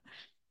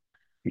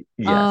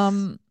 Yes.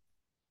 Um,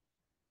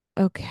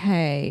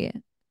 okay.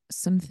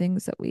 Some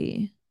things that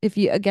if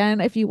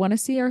you want to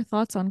see our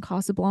thoughts on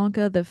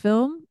Casablanca, the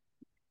film,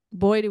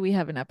 boy, do we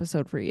have an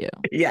episode for you.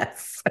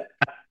 Yes.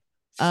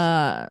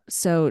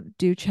 So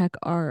do check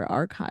our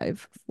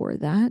archive for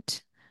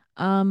that.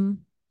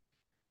 Um,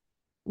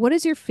 what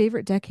is your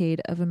favorite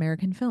decade of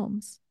American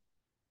films?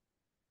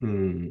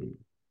 Hmm.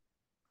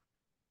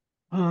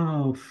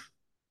 Oh,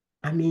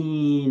 I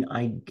mean,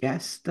 I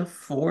guess the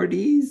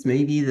 40s,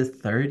 maybe the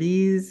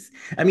 30s.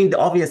 I mean, the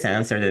obvious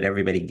answer that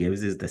everybody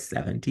gives is the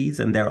 70s,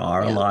 and there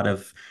are a Yeah, lot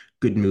of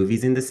good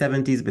movies in the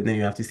 70s, but then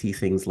you have to see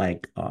things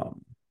like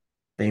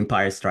The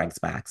Empire Strikes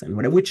Back and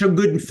whatever, which are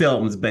good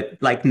films, but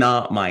like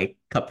not my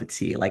cup of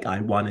tea. Like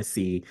I want to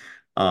see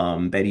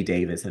Betty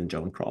Davis and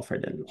Joan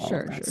Crawford and all of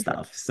sure, that sure,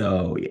 sure. stuff.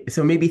 So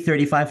maybe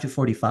 35 to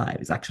 45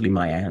 is actually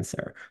my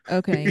answer.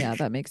 Okay, yeah,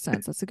 that makes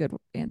sense. That's a good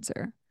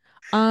answer.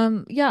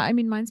 Yeah, I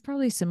mean mine's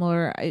probably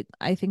similar.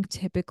 I think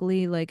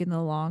typically like in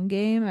the long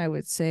game, I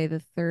would say the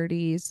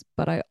 30s,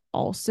 but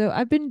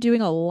I've been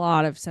doing a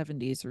lot of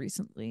 70s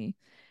recently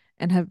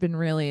and have been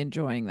really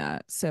enjoying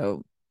that.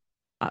 So,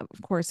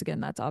 of course,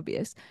 again, that's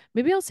obvious.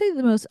 Maybe I'll say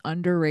the most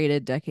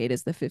underrated decade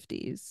is the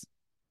 50s.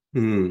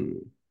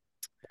 Hmm.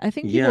 I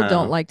think people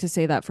don't Yeah. like to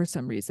say that for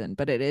some reason,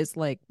 but it is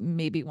like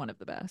maybe one of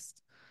the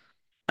best.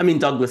 I mean,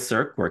 Douglas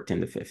Sirk worked in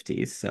the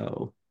 50s,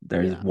 so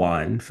there's Yeah.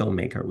 one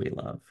filmmaker we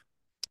love.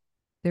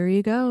 There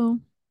you go.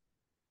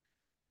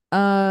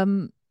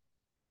 Um,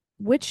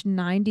 which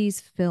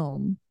 90s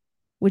film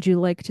would you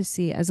like to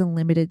see as a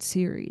limited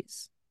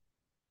series?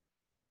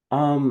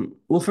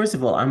 Well, first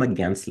of all, I'm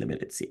against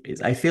limited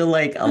series. I feel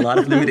like a lot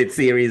of limited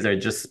series are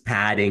just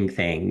padding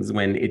things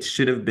when it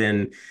should have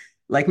been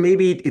like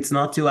maybe it's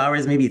not 2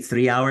 hours, maybe it's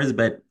 3 hours,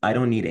 but I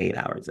don't need 8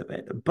 hours of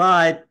it.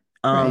 But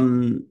Right.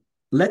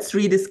 let's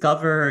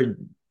rediscover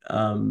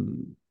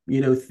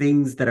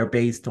things that are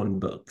based on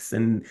books.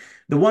 And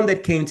the one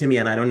that came to me,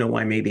 and I don't know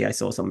why, maybe I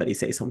saw somebody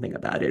say something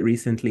about it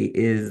recently,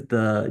 is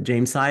the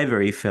James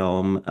Ivory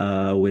film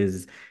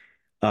with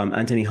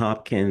Anthony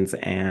Hopkins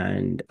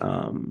and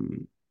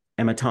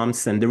Emma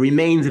Thompson, The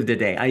Remains of the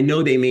Day. I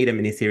know they made a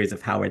miniseries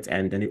of Howard's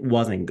End and it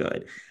wasn't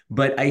good,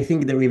 but I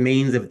think The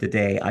Remains of the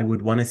Day, I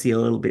would want to see a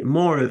little bit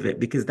more of it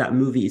because that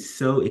movie is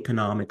so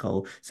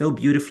economical, so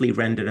beautifully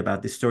rendered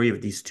about the story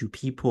of these two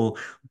people,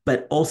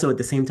 but also at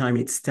the same time,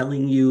 it's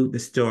telling you the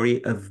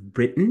story of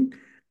Britain.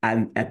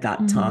 And at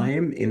that Hmm.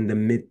 time, in the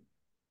mid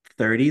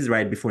 30s,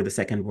 right before the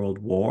Second World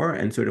War,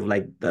 and sort of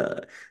like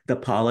the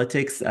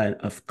politics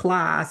of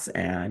class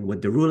and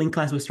what the ruling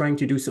class was trying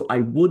to do. So I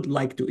would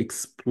like to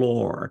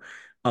explore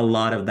a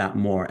lot of that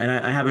more. And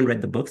I haven't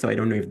read the book, so I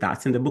don't know if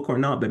that's in the book or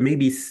not. But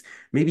maybe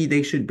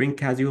they should bring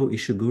Kazuo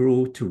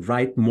Ishiguro to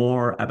write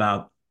more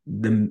about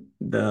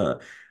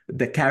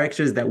the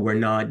characters that were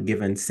not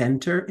given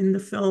center in the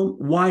film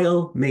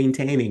while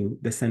maintaining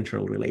the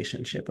central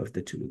relationship of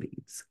the two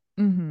leads.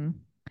 Hmm.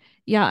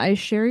 Yeah, I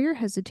share your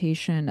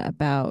hesitation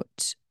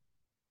about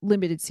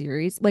limited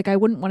series. Like, I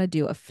wouldn't want to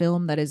do a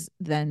film that is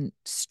then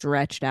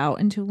stretched out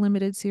into a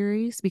limited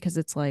series because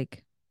it's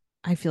like,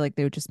 I feel like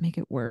they would just make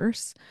it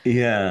worse.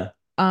 Yeah.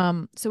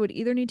 So it would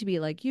either need to be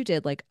like you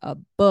did, like a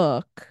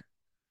book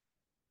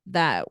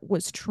that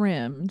was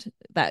trimmed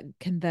that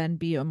can then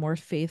be a more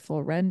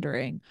faithful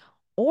rendering,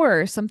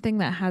 or something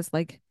that has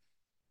like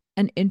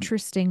an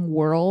interesting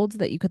world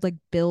that you could like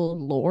build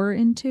lore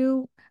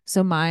into.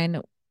 So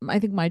mine, I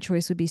think my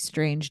choice would be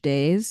Strange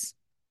Days.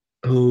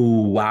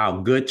 Oh,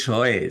 wow. Good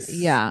choice.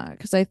 Yeah,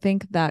 because I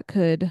think that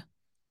could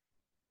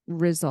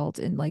result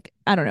in like,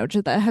 I don't know,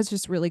 just that has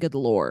just really good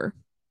lore.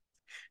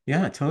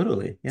 Yeah,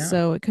 totally. Yeah.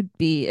 So it could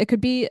be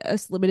a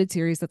limited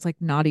series that's like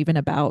not even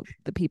about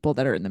the people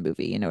that are in the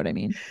movie, you know what I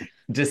mean?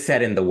 Just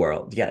set in the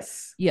world.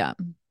 Yes. Yeah.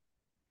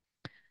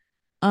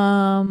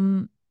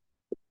 Um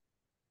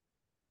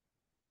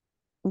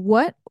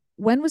what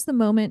when was the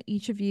moment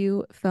each of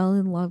you fell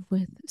in love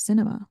with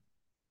cinema?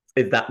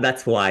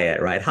 That's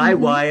Wyatt, right? Hi,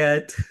 Mm-hmm.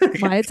 Wyatt.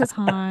 Wyatt says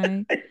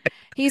hi.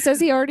 He says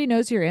he already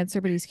knows your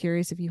answer, but he's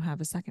curious if you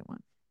have a second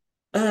one.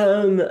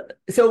 Um,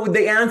 so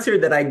the answer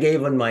that I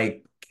gave on my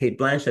Kate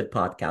Blanchett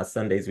podcast,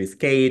 Sundays with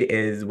Kate,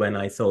 is when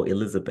I saw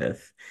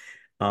Elizabeth.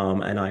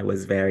 And I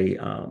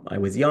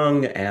was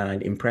young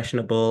and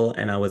impressionable,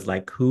 and I was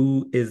like,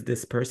 who is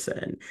this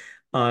person?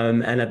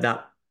 And at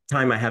that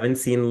time, I haven't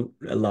seen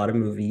a lot of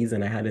movies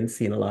and I hadn't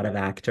seen a lot of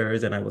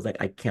actors, and I was like,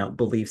 I can't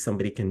believe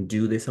somebody can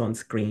do this on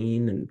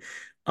screen,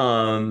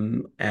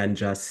 and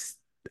just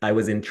I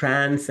was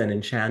entranced and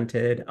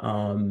enchanted.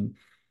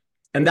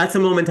 And that's a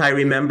moment I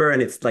remember,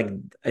 and it's like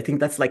I think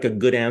that's like a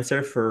good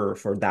answer for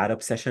that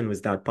obsession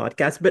with that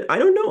podcast. But I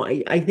don't know.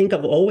 I think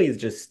I've always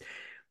just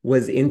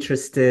was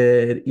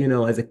interested,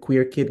 as a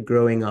queer kid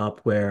growing up,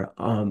 where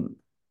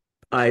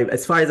I,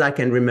 as far as I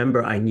can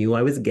remember, I knew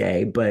I was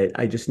gay, but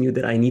I just knew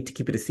that I need to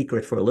keep it a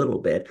secret for a little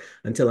bit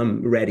until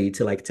I'm ready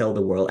to like tell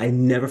the world. I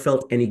never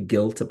felt any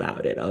guilt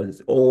about it,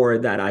 or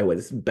that I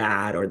was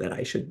bad, or that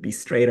I should be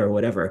straight or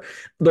whatever.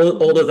 All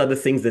Mhm. those other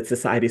things that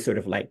society sort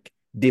of like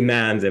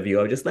demands of you.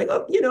 I was just like,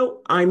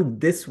 oh, I'm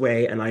this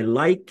way and I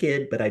like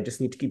it, but I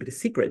just need to keep it a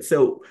secret.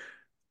 So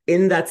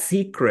in that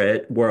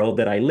secret world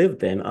that I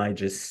lived in, I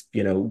just,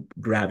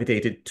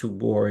 gravitated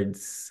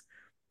towards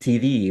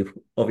TV,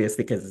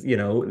 obviously, because,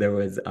 there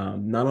was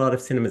not a lot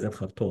of cinemas in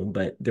Khartoum,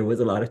 but there was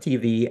a lot of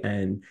TV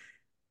and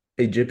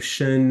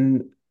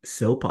Egyptian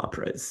soap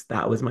operas.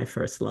 That was my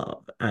first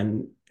love.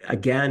 And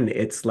again,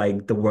 it's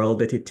like the world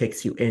that it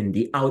takes you in,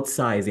 the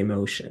outsized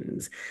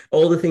emotions,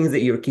 all the things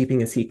that you're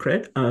keeping a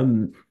secret,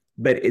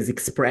 but is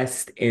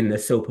expressed in the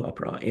soap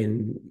opera,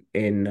 in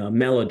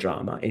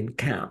melodrama, in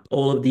camp.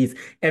 All of these,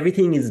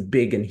 everything is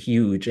big and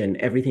huge, and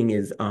everything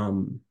is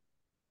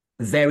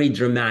very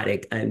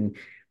dramatic and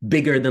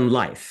bigger than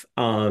life,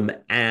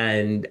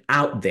 and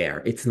out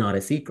there. It's not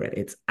a secret;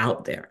 it's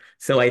out there.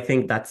 So I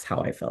think that's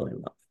how I fell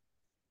in love.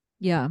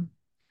 Yeah,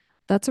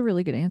 that's a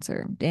really good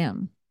answer.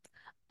 Damn.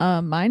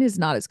 Mine is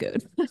not as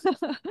good.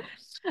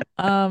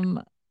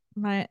 Um,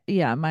 mine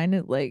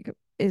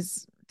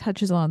is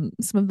touches on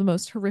some of the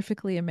most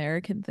horrifically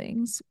American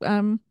things.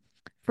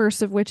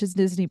 First of which is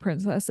Disney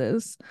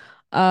princesses.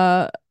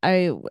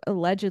 I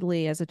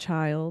allegedly as a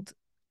child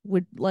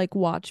would like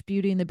watch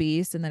Beauty and the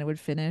Beast and then it would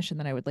finish and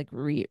then I would like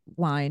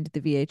rewind the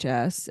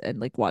VHS and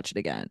like watch it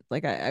again.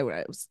 Like I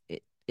was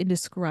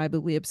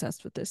indescribably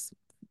obsessed with this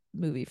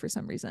movie for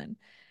some reason.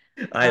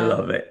 I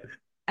love Um, it.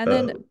 and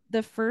then Oh,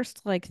 the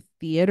first like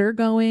theater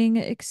going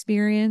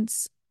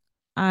experience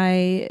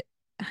I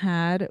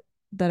had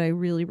that I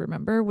really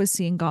remember was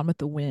seeing Gone with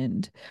the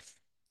Wind.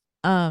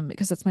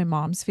 Because that's my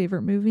mom's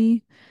favorite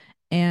movie.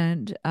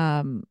 And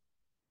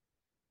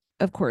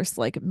of course,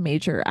 like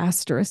major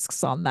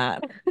asterisks on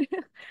that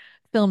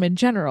film in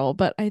general.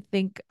 But I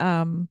think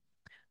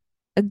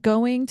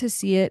going to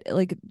see it,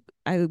 like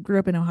I grew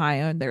up in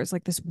Ohio and there's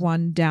like this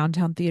one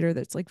downtown theater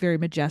that's like very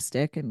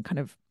majestic and kind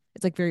of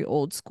it's like very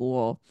old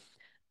school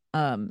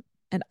um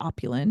and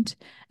opulent.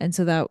 And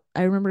so that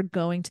I remember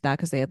going to that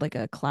because they had like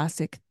a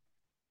classic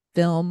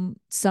film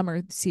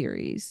summer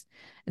series.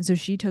 And so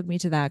she took me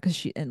to that because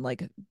she and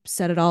like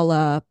set it all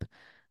up. I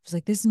was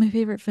like, this is my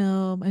favorite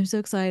film. I'm so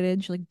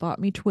excited. She like bought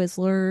me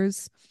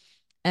Twizzlers.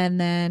 And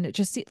then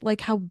just see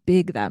like how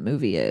big that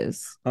movie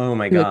is oh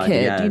my to a God,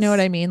 kid. Do you know what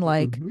yes. I mean?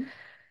 Like Mhm.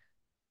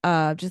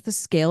 just the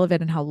scale of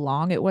it and how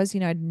long it was.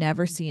 I'd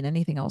never seen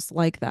anything else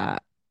like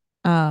that.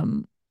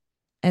 Um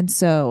and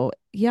so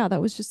yeah,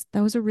 that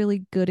was a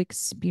really good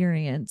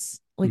experience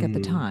like at the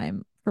Mm.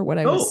 time for what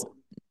I was Oh,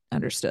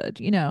 understood.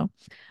 yeah,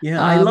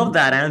 I love Um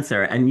that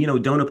answer. And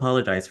don't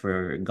apologize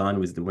for Gone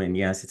with the Wind.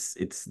 Yes,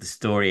 it's the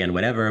story and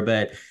whatever,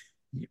 but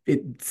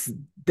it's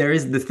there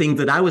is the thing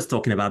that I was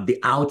talking about, the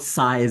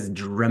outsized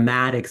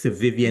dramatics of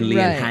Vivian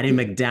Leigh and right. Hattie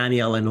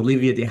McDaniel and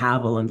Olivia de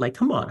Havilland. And like,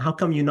 come on, how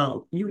come you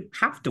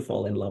have to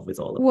fall in love with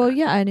all of Well, that?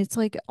 yeah, and it's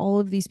like all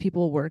of these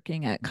people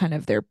working at kind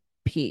of their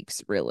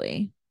peaks,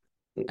 really.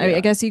 I mean, I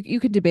Yeah. guess you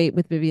could debate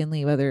with Vivian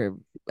Leigh whether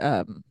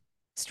um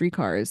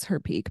Streetcar is her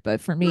peak,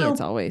 but for me it's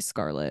Well, always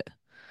Scarlet.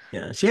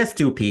 Yeah, she has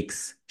two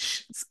peaks.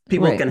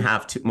 People Right. can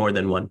have more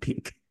than one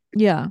peak.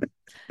 Yeah.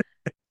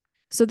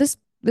 So this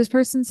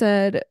person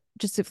said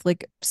just if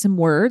like some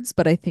words,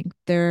 but I think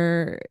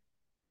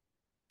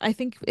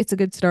it's a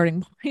good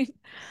starting point,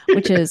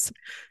 which is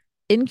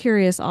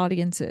incurious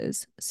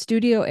audiences,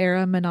 studio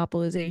era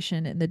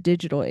monopolization in the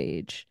digital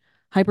age,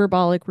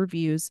 hyperbolic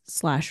reviews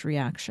slash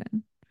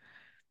reaction.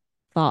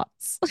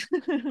 Thoughts?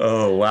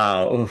 Oh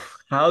wow. Oof.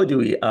 How do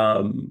we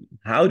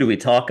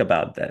talk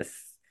about this?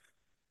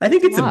 I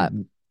think It's a lot.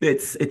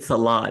 it's a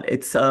lot.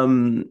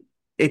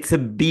 It's a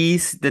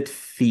beast that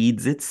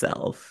feeds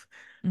itself.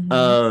 Hmm.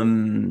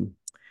 Um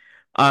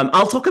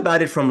I'll talk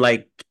about it from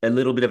like a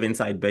little bit of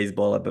inside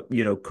baseball about,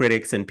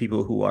 critics and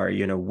people who are,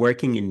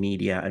 working in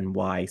media and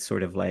why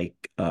sort of like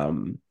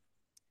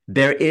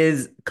there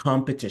is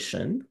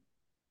competition.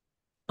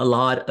 A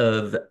lot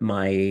of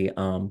my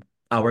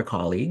our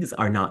colleagues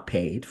are not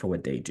paid for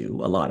what they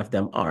do. A lot of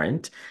them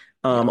aren't.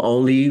 Yeah.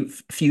 Only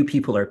few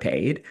people are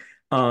paid.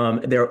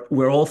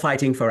 We're all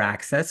fighting for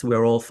access.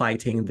 We're all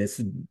fighting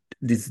this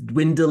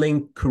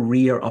dwindling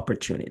career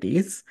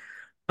opportunities.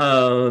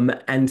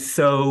 And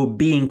so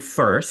being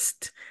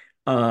first,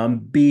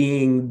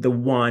 being the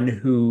one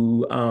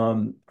who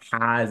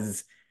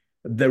has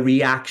the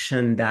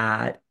reaction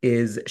that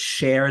is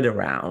shared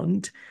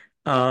around,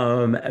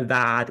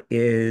 that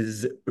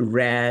is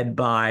read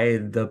by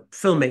the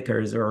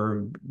filmmakers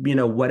or,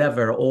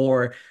 whatever,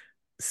 or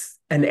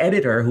an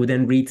editor who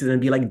then reads it and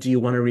be like, do you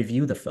want to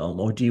review the film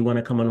or do you want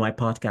to come on my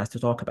podcast to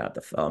talk about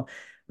the film?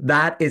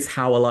 That is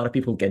how a lot of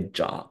people get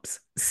jobs.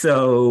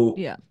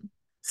 Yeah.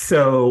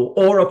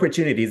 Or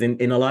opportunities.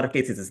 In a lot of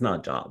cases, it's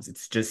not jobs.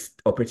 It's just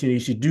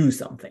opportunities to do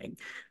something.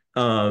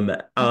 Hmm.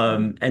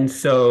 And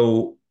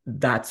so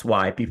that's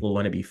why people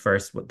want to be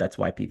first. That's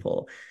why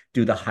people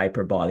do the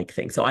hyperbolic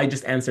thing. So I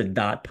just answered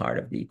that part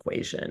of the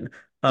equation.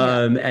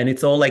 Yeah. And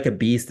it's all like a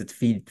beast that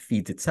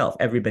feeds itself.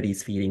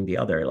 Everybody's feeding the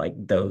other. Like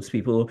those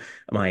people,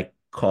 my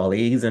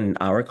colleagues and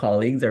our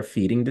colleagues are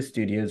feeding the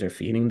studios, are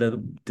feeding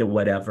the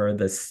whatever,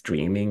 the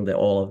streaming, the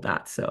all of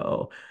that.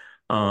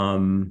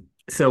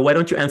 So why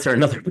don't you answer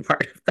another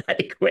part of that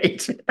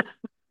equation?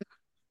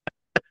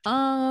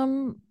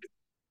 Um,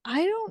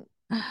 I don't,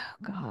 oh,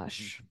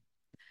 gosh.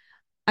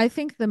 I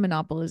think the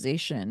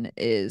monopolization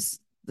is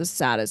the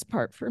saddest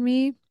part for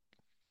me.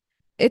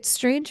 It's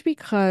strange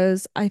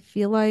because I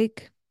feel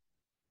like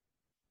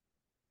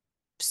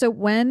so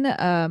when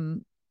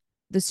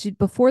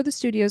before the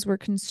studios were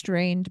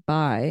constrained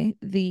by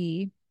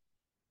the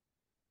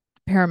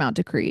Paramount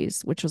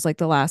decrees, which was like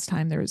the last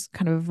time there was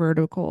kind of a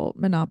vertical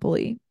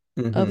monopoly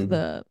of Hmm.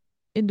 the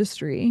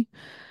industry,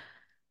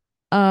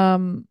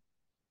 um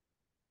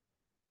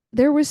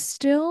there was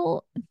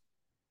still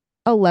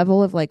a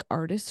level of like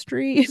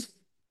artistry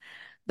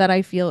that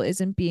I feel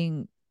isn't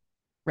being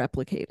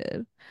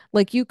replicated.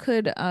 Like you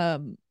could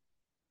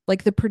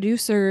like the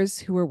producers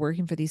who were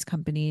working for these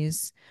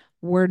companies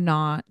were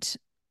not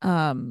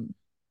um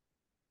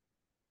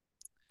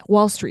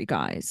Wall Street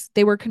guys.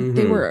 They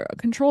Hmm. were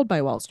controlled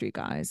by Wall Street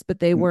guys, but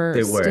they were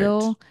They weren't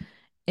still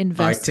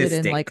invested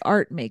in like artistic.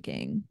 art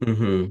making.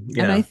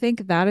 And I Yeah.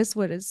 think that is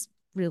what is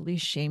really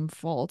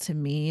shameful to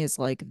me is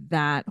like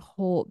that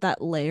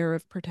layer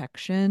of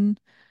protection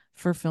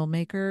for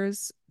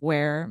filmmakers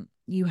where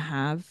you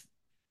have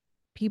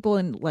people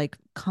in like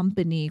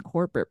company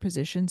corporate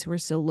positions who are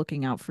still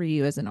looking out for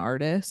you as an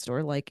artist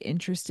or like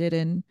interested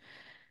in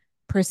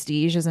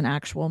prestige as an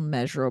actual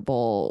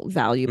measurable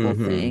valuable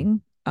Hmm.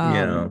 thing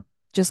Yeah.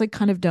 just like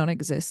kind of don't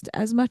exist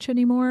as much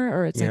anymore,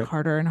 or it's like Yeah.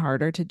 harder and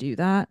harder to do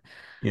that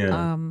Yeah.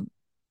 um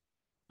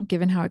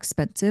given how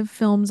expensive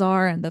films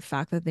are and the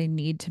fact that they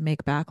need to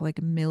make back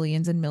like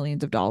millions and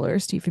millions of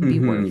dollars to even be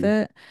worth Hmm.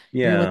 it.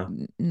 You're like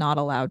Yeah. not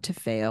allowed to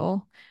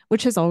fail,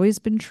 which has always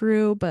been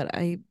true, but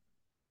I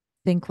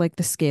think like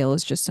the scale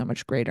is just so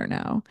much greater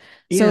now.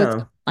 So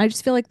Yeah. I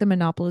just feel like the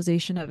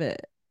monopolization of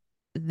it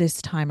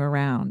this time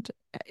around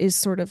is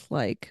sort of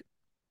like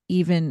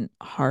even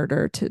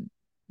harder to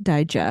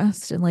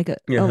digest and like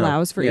it Yeah.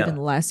 allows for even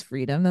Yeah. less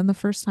freedom than the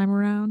first time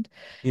around.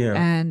 Yeah.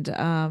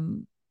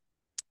 And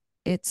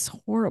it's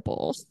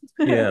horrible.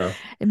 Yeah.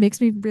 It makes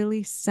me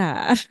really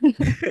sad.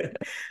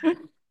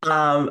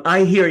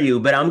 I hear you,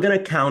 but I'm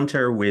gonna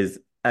counter with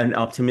an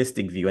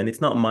optimistic view, and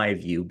it's not my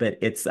view, but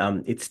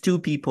it's two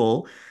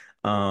people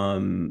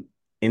um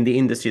in the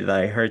industry that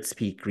I heard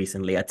speak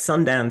recently. At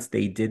Sundance,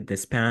 they did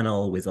this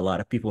panel with a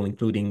lot of people,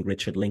 including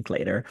Richard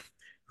Linklater,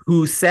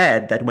 who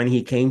said that when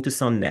he came to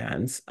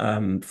Sundance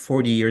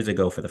 40 years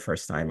ago for the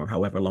first time, or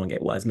however long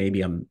it was,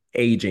 maybe I'm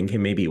aging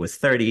him, maybe it was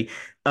 30,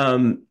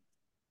 um,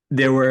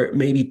 there were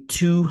maybe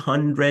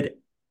 200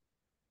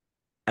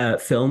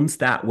 films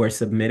that were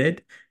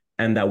submitted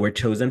and that were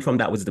chosen from.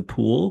 That was the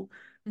pool.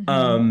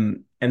 Hmm.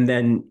 And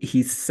then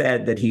he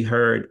said that he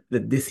heard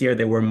that this year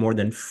there were more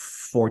than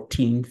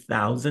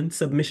 14,000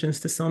 submissions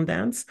to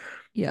Sundance.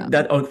 Yeah.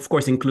 That, of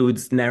course,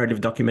 includes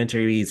narrative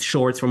documentaries,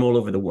 shorts from all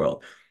over the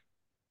world.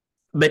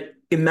 But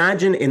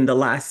imagine in the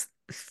last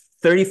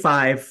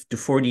 35 to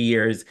 40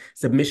 years,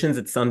 submissions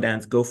at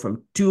Sundance go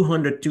from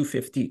 200,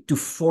 250 to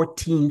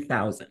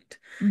 14,000.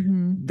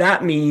 Hmm.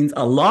 That means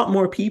a lot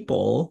more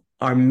people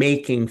are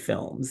making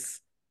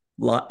films.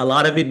 A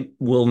lot of it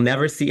will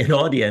never see an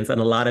audience, and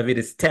a lot of it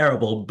is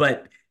terrible,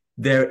 but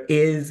there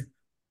is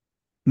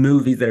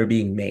movies that are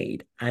being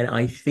made. And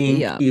I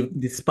think Yeah. if,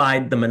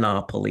 despite the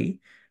monopoly,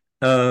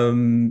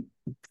 um,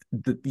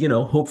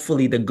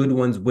 hopefully the good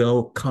ones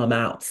will come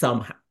out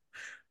somehow.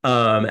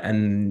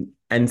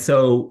 And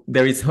so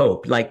there is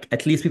hope. Like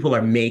at least people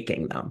are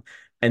making them.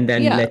 And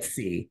then Yeah. let's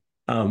see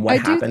what I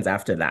do. happens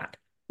after that.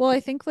 Well, I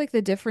think like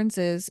the difference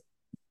is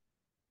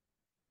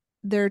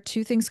there are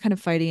two things kind of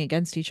fighting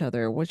against each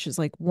other, which is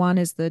like one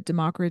is the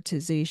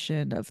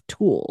democratization of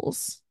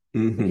tools.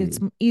 Like it's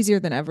Hmm. easier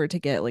than ever to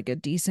get like a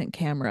decent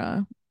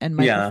camera and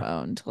Yeah,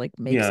 microphone to like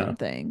make yeah.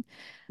 something.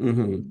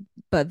 Hmm.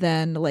 But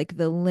then like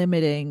the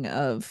limiting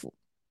of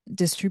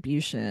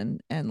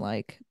distribution and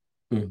like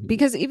Hmm.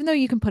 because even though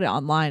you can put it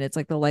online, it's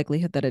like the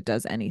likelihood that it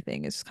does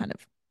anything is kind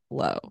of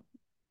low,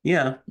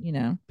 Yeah, you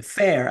know?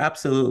 fair,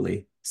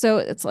 absolutely. So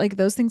it's like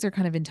those things are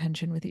kind of in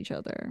tension with each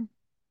other.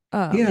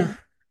 Yeah.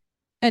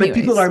 But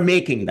people Anyways, are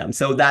making them.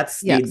 So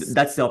yes.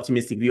 that's the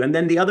optimistic view. And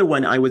then the other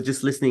one, I was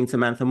just listening,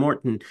 Samantha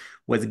Morton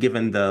was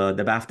given the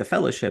BAFTA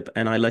fellowship,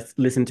 and I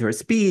listened to her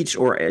speech,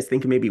 or I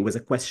think maybe it was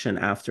a question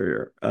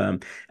after,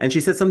 and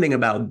she said something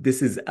about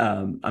this is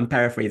I'm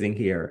paraphrasing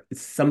here.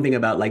 It's something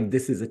about like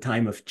this is a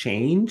time of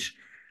change,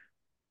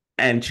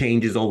 and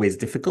change is always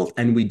difficult,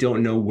 and we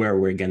don't know where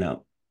we're gonna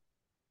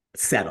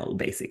settle,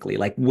 basically,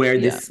 like where Yeah.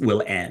 this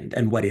will end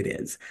and what it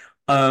is.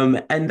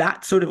 And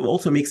that sort of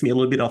also makes me a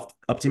little bit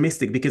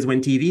optimistic because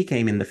when TV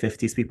came in the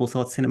 50s, people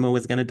thought cinema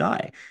was going to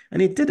die,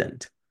 and it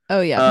didn't.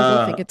 Oh yeah, people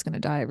think Uh, it's going to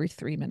die every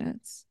 3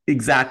 minutes.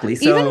 exactly.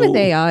 Even with So,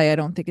 AI, I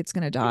don't think it's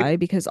going to die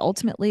because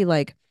ultimately,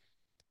 like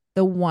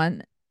the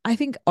one, I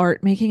think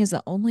art making is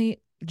the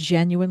only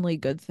genuinely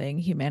good thing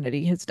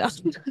humanity has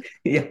done.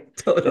 yeah,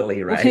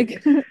 totally right.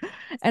 Like,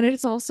 and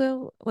it's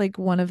also like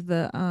one of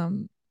the,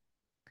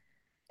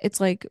 it's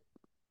like,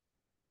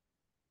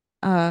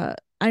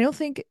 I don't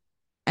think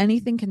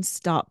anything can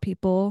stop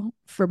people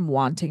from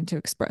wanting to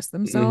express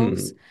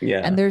themselves.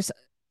 And Yeah,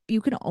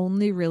 you can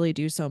only really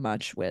do so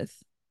much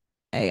with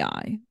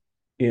AI.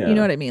 You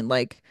know yeah. what I mean?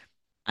 Like,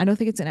 I don't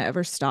think it's gonna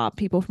ever stop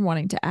people from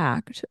wanting to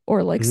act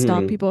or like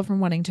stop Hmm. people from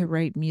wanting to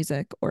write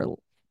music or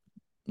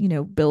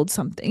build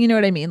something. You know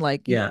what I mean?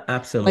 Yeah,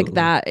 Like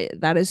absolutely.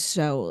 that is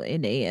so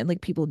innate and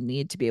like people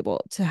need to be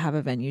able to have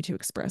a venue to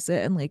express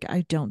it. And like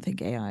I don't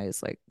think AI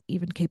is like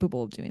even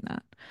capable of doing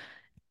that,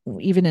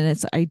 even in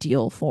its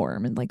ideal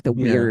form and like the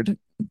Yeah, weird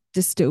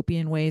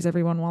dystopian ways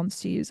everyone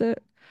wants to use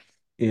it.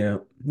 yeah,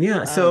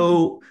 yeah. Um,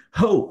 So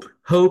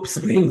hope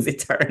springs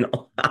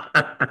eternal.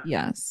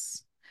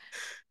 yes.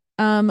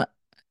 Um,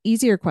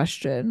 Easier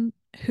question.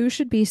 Who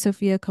should be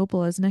Sofia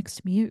Coppola's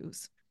next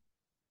muse?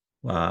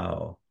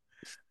 Wow.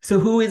 So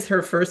who is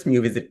her first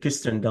move? Is it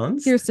Kirsten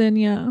Dunst? Kirsten,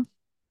 yeah.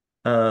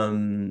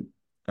 Um,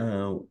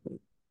 uh,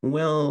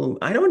 well,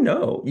 I don't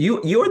know.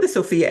 You're the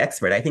Sophia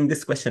expert. I think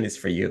this question is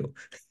for you.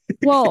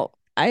 Well,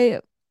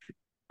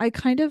 I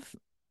kind of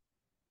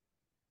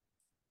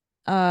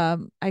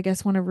I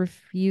guess want to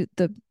refute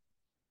the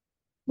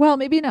well,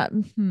 maybe not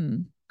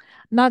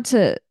not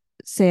to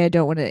say I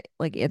don't want to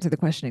like answer the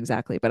question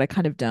exactly, but I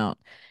kind of don't.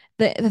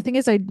 The thing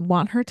is I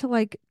want her to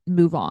like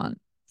move on.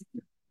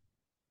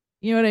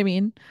 You know what I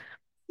mean?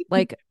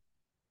 Like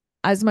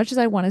as much as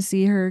I want to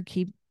see her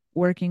keep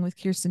working with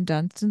Kirsten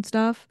Dunst and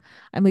stuff,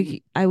 I'm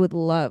like I would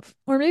love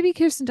or maybe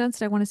Kirsten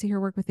Dunst I want to see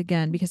her work with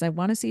again because I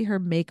want to see her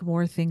make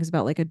more things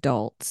about like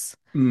adults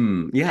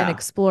and Yeah.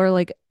 explore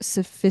like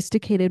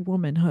sophisticated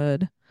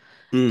womanhood.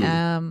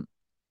 Mm. Um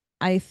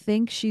I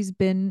think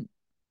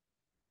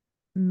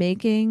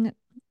making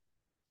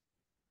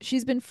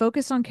she's been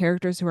focused on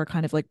characters who are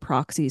kind of like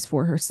proxies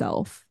for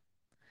herself.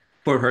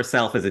 For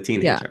herself as a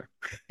Yeah. teenager.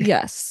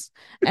 Yes.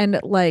 And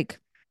like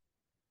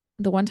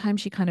the one time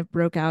she kind of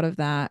broke out of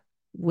that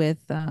with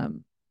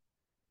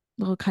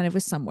well kind of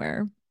with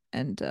Somewhere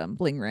and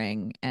Bling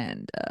Ring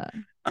and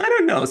I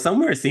don't know.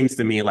 Somewhere it seems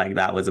to me like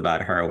that was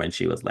about her when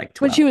she was like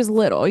when she 12. was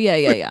little. Yeah,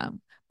 yeah, yeah.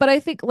 But I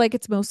think like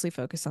it's mostly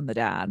focused on the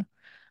dad.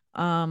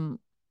 Um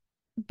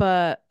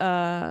but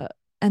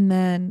and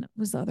then what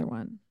was the other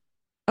one?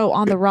 Oh,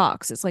 On the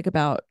Rocks. It's like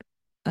about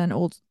an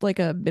old like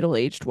a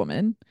middle-aged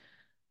woman.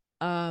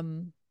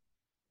 Um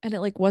and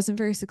it like wasn't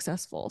very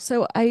successful.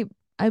 So I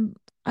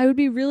I would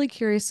be really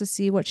curious to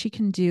see what she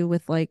can do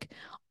with like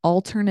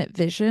alternate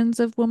visions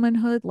of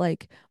womanhood,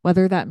 like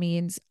whether that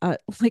means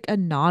like a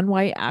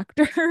non-white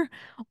actor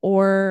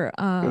or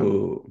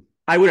Ooh.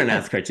 I wouldn't and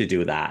ask her to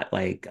do that.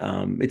 Like,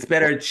 it's well,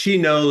 better. She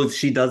knows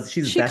she does.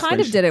 She's she best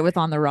kind when of did it with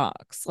On the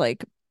Rocks.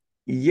 Like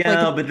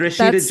yeah, but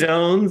Rashida that's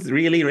Jones,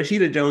 really,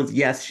 Rashida Jones,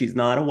 yes, she's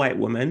not a white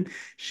woman.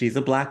 She's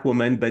a black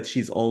woman, but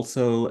she's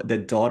also the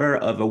daughter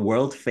of a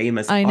world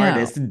famous I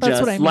know. artist That's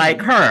what I just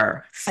like mean.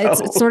 her.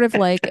 It's So, sort of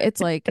like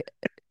it's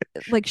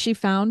like she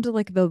found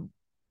like the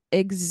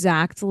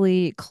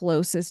exactly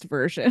closest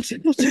version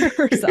to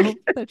herself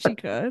that she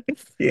could.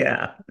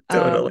 yeah,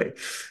 Um totally.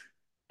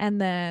 And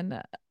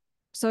then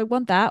so I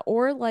want that,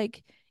 or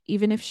like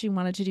even if she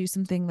wanted to do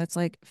something that's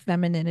like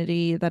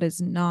femininity that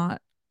is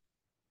not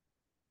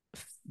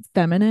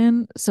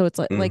feminine, so it's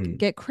like Hmm.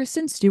 get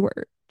Kristen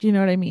Stewart. Do you know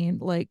what I mean?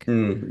 Like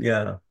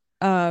Yeah,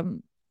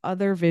 um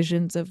other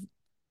visions of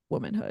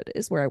womanhood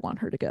is where I want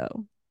her to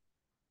go.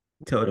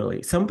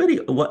 totally. Somebody,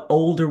 what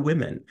older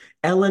women?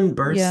 Ellen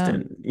Yeah.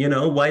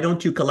 Burstyn, why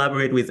don't you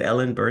collaborate with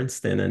Ellen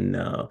Bernstein and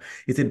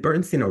is it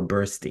Bernstein or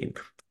Burstein?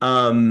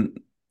 Um,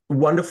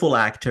 Wonderful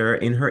actor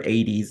in her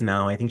 80s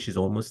now. I think she's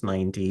almost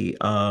 90.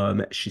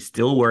 She's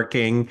still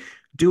working.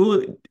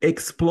 Do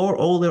explore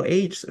older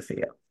age,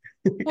 Sophia.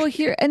 Well,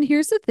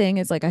 here's the thing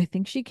is like I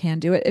think she can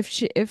do it if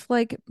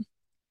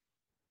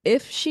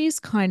she's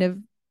kind of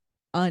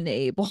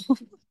unable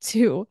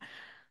to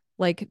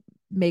like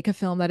make a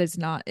film that is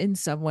not in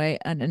some way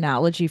an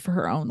analogy for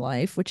her own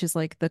life, which is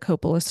like the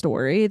Coppola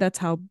story. That's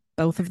how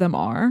both of them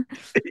are.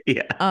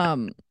 Yeah.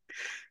 Um,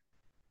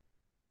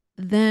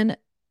 then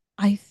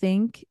I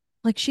think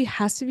like she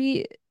has to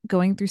be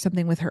going through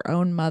something with her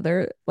own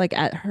mother, like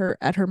at her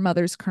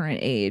mother's current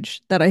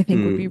age, that I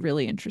think would be Mm,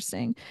 really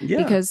interesting. yeah.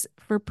 Because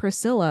for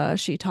Priscilla,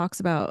 she talks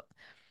about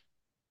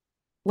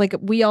like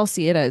we all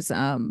see it as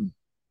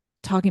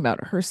talking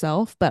about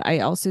herself, but I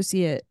also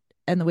see it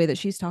and the way that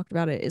she's talked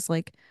about it is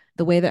like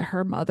the way that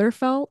her mother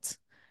felt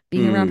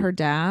being around Mm, her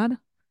dad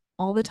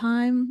all the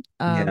time,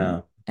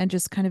 yeah. and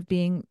just kind of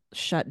being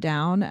shut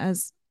down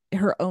as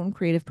her own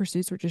creative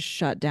pursuits were just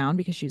shut down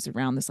because she's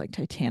around this like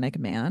Titanic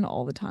man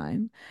all the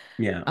time.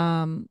 Yeah.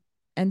 Um,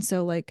 and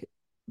so like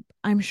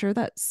I'm sure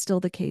that's still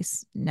the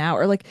case now.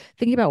 Or like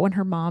thinking about when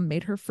her mom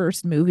made her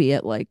first movie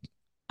at like,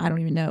 I don't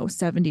even know,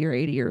 70 or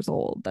 80 years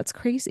old. That's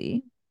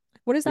crazy.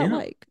 What is that Yeah.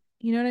 like?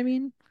 You know what I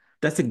mean?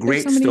 That's a There's great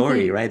so many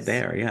story right things.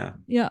 there. Yeah.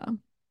 Yeah.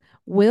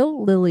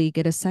 Will Lily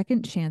get a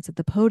second chance at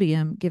the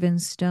podium given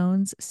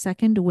Stone's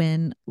second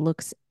win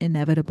looks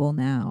inevitable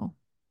now?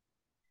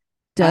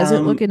 Does it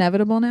look Um,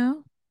 inevitable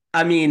now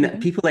I for mean, you?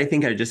 people I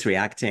think are just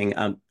reacting.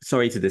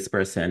 Sorry to this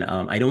person.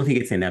 I don't think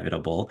it's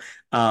inevitable.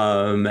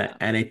 Yeah.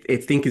 And I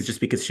think it's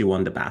just because she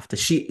won the BAFTA.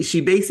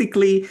 She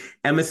basically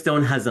Emma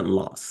Stone hasn't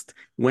lost.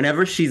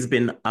 Whenever she's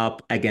been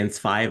up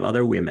against five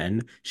other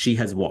women, she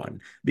has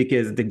won.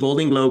 Because the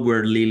Golden Globe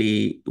where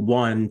Lily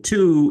won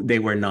two, they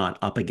were not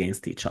up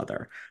against each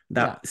other.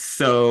 Yeah.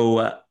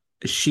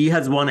 She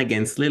has won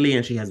against Lily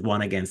and she has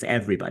won against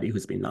everybody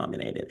who's been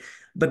nominated.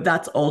 But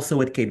that's also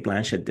what Kate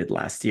Blanchett did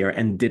last year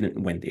and didn't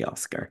win the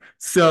Oscar.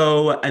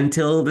 So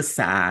until the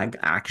SAG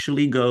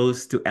actually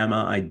goes to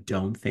Emma, I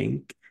don't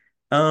think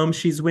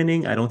she's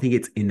winning. I don't think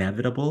it's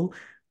inevitable.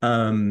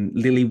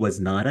 Lily was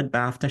not at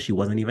BAFTA. She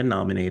wasn't even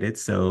nominated.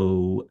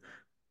 So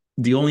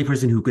the only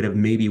person who could have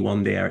maybe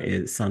won there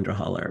is Sandra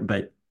Huller,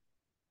 but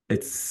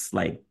it's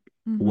like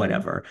Mm-hmm.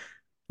 whatever.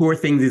 Poor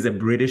Things is a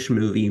British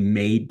movie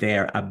made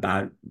there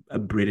about a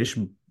British,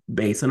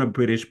 based on a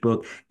British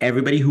book.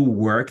 Everybody who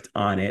worked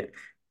on it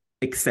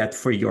except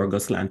for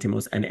Yorgos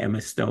Lanthimos and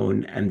Emma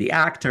Stone and the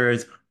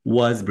actors,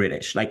 was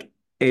British. Like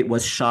it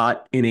was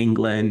shot in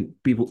England.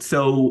 People,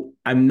 so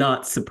I'm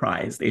not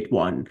surprised it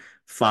won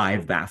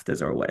five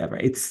BAFTAs or whatever.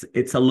 It's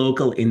a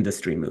local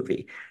industry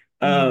movie.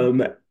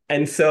 Mm-hmm. Um,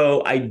 and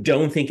so I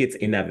don't think it's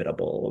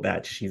inevitable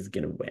that she's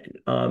gonna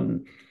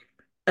win.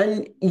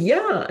 And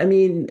yeah, I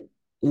mean,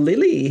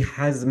 Lily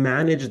has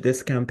managed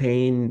this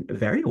campaign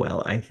very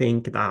well. I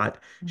think that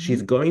Mm-hmm.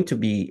 she's going to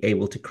be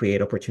able to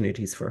create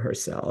opportunities for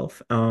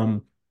herself.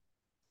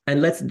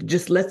 And let's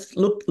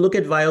look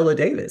at Viola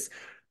Davis.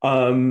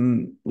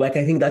 Like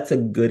I think that's a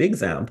good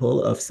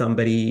example of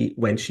somebody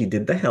when she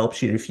did The Help,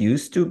 she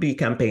refused to be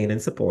campaign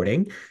and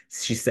supporting.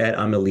 She said,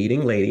 "I'm a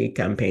leading lady,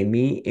 campaign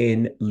me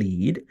in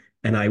lead,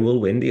 and I will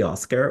win the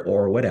Oscar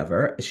or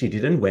whatever." She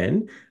didn't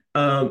win.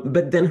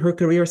 But then her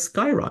career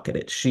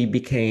skyrocketed. She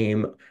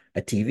became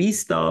a TV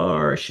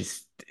star.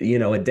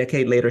 A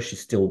decade later, she's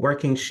still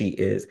working. She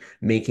is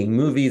making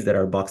movies that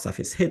are box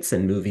office hits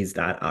and movies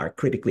that are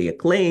critically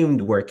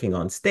acclaimed, working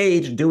on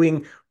stage,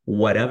 doing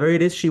whatever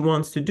it is she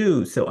wants to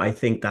do. So I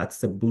think that's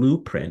the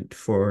blueprint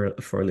for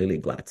Lily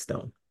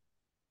Gladstone.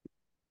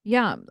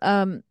 Yeah.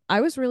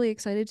 I was really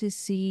excited to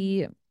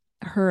see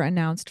her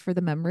announced for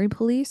the Memory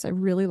Police. I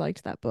really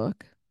liked that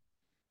book.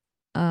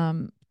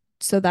 Um,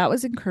 so that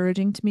was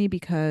encouraging to me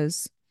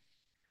because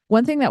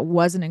one thing that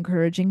wasn't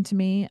encouraging to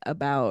me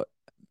about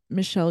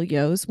Michelle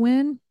Yeoh's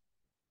win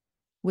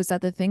was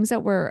that the things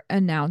that were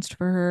announced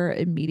for her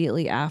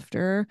immediately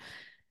after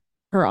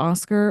her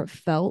Oscar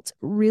felt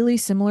really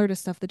similar to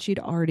stuff that she'd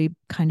already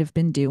kind of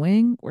been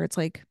doing, where it's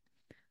like,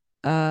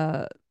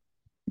 uh,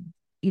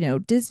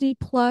 Disney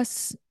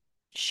Plus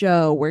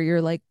show where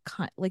you're like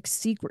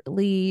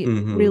secretly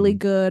really Hmm.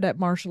 good at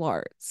martial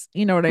arts.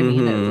 You know what I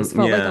mean? It just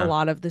felt like a Yeah.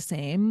 lot of the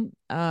same.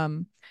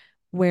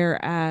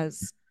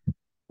 Whereas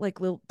like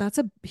that's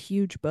a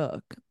huge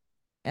book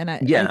and I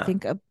Yeah.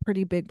 think a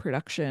pretty big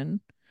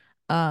production.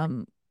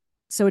 Um,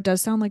 so it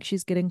does sound like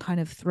she's getting kind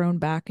of thrown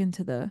back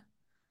into the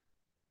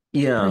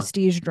Yeah.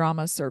 prestige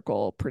drama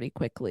circle pretty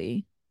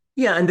quickly.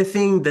 Yeah. And the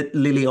thing that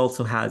Lily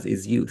also has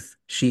is youth.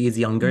 She is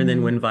younger than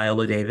Mm-hmm. when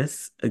Viola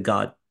Davis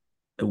got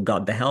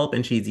got the help,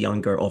 and she's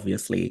younger,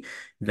 obviously,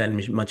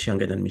 than much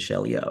younger than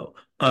Michelle Yeoh.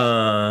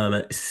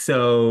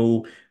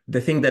 So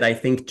the thing that I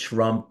think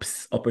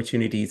trumps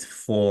opportunities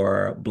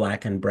for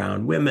Black and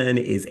brown women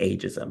is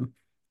ageism.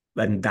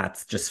 And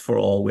that's just for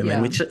all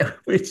women, Yeah.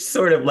 which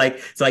sort of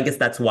like, so I guess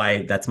that's my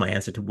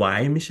answer to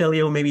why Michelle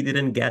Yeoh maybe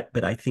didn't get,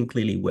 but I think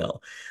Lily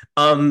will.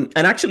 And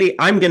actually,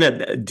 I'm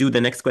gonna do the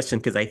next question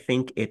because I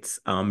think it's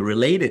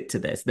related to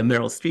this, the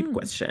Meryl Streep Hmm.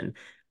 question.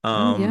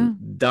 Oh yeah.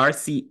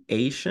 Darcy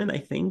Asian, I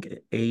think,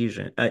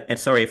 Asian. And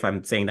sorry if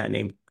I'm saying that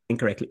name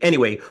incorrectly.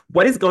 Anyway,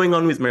 what is going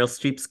on with Meryl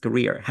Streep's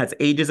career? Has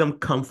ageism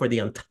come for the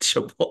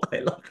untouchable?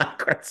 I love that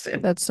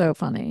question. That's so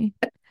funny.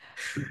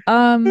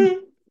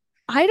 Um,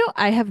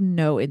 I have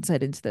no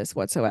insight into this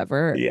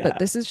whatsoever, but Yeah,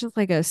 this is just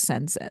like a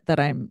sense that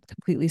I'm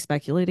completely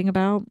speculating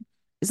about.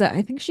 Is that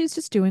I think she's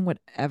just doing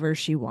whatever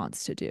she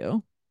wants to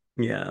do.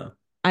 yeah,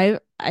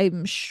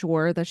 I'm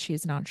sure that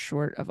she's not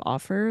short of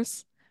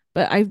offers,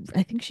 but I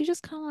think she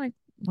just kind of like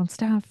wants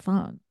to have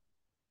fun.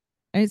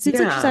 And it seems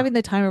like she's yeah. having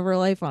the time of her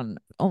life on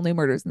Only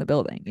Murders in the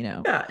Building, you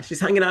know? Yeah,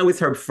 she's hanging out with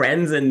her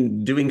friends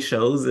and doing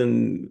shows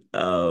and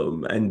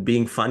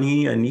being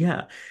funny and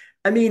yeah.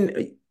 I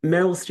mean,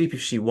 Meryl Streep,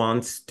 if she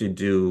wants to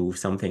do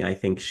something, I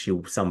think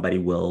somebody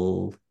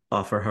will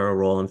offer her a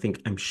role and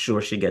think I'm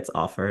sure she gets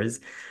offers.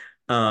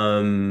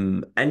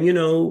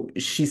 And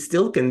she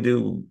still can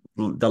do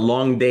the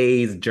Long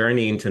Day's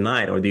Journey into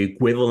Night or the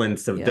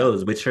equivalents of Yeah.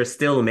 those, which are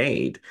still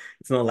made.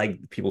 It's not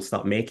like people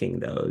stop making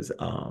those.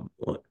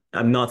 Well,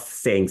 I'm not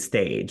saying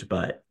stage,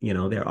 but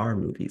there are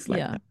movies like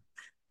Yeah.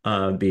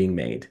 that being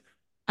made.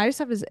 I just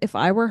have if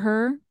I were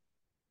her,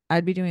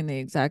 I'd be doing the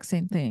exact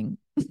same thing.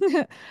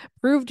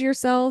 Proved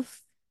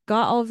yourself,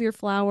 got all of your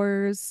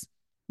flowers.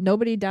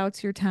 Nobody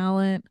doubts your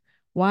talent.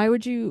 Why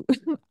would you?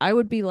 I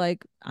would be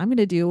like, I'm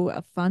gonna do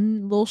a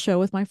fun little show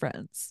with my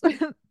friends.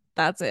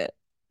 That's it.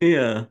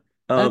 Yeah.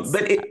 That's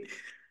But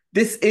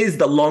this is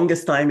the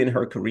longest time in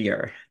her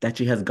career that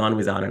she has gone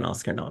without an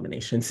Oscar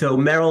nomination. So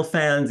Meryl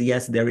fans,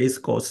 yes, there is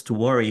cause to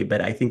worry,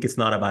 but I think it's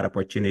not about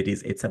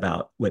opportunities. It's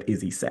about what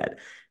Izzy said.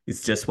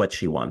 It's just what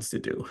she wants to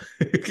do.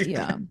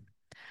 yeah.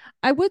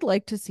 I would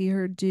like to see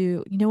her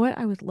do, you know what?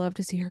 I would love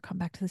to see her come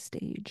back to the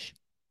stage,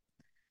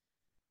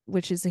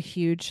 which is a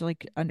huge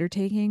like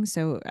undertaking.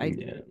 So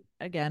Yeah.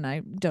 again,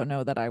 I don't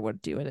know that I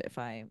would do it if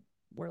I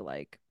were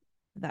like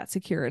that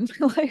secure in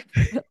my life.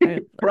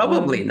 But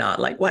Probably not.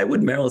 Like, why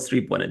would Meryl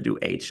Streep want to do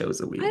 8 shows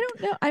a I week?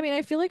 don't know. I mean,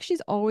 I feel like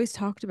she's always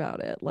talked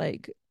about it,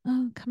 like,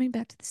 oh, coming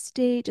back to the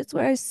stage. It's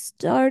where I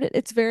started.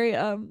 It's very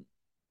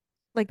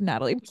like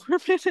Natalie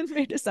Portman in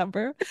May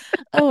December.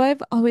 Oh,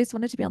 I've always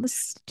wanted to be on the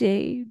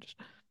stage.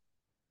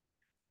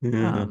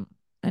 Yeah. Um,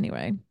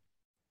 anyway,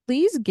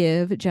 please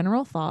give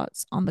general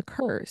thoughts on The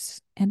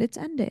Curse and its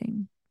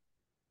ending.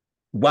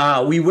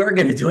 Wow, we were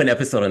going to do an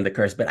episode on The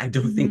Curse, but I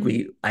don't think Hmm.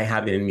 I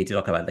have it in me to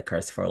talk about The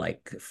Curse for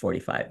like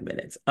 45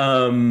 minutes.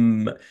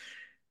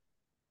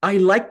 I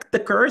liked The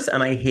Curse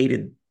and I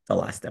hated the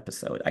last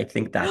episode. I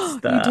think that's You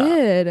the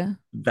did.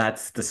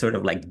 that's the sort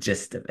of like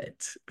gist of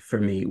it for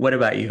me. What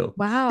about you?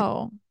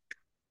 Wow.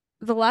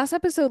 The last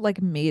episode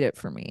like made it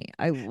for me.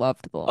 I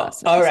loved the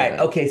last All right.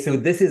 episode. Okay, so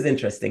this is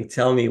interesting.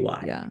 Tell me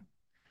why. Yeah.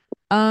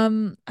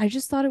 I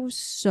just thought it was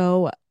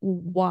so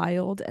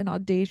wild and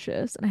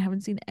audacious, and I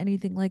haven't seen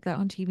anything like that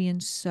on TV in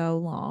so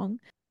long.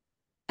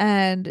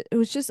 And it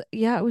was just,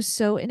 yeah, it was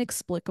so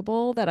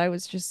inexplicable that I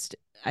was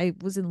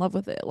in love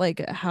with it,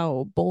 like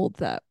how bold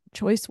that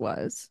choice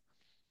was.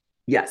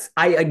 Yes,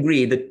 I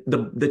agree.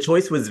 The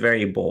choice was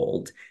very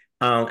bold.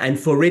 And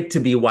for it to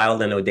be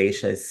wild and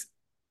audacious,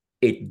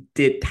 it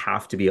did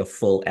have to be a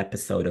full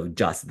episode of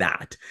just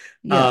that.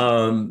 Yeah.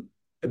 Um,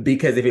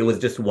 because if it was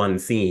just one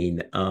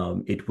scene,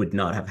 it would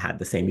not have had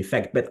the same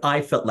effect. But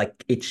I felt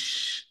like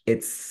it's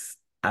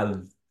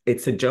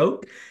a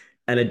joke,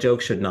 and a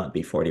joke should not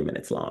be 40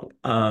 minutes long.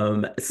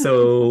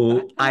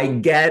 So I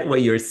get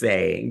what you're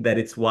saying, that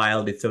it's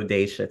wild, it's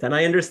audacious. And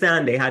I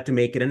understand they had to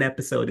make it an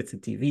episode, it's a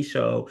TV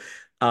show.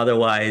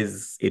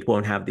 Otherwise, it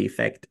won't have the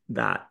effect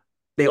that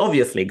they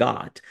obviously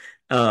got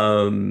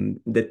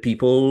that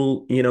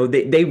people,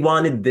 they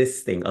wanted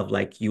this thing of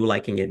like you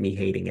liking it, me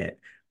hating it.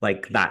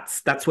 Like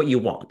that's what you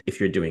want if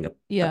you're doing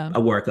Yeah.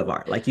 a work of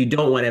art. Like you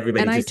don't want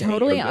everybody And I to say you're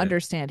totally good.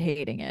 understand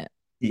hating it.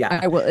 Yeah.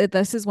 I will.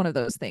 This is one of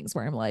those things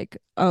where I'm like,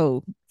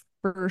 oh,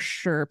 for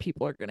sure,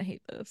 people are gonna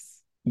hate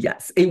this.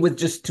 Yes. It was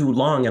just too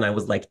long. And I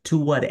was like, to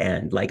what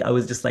end? Like I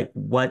was just like,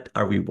 what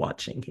are we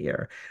watching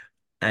here?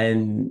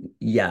 And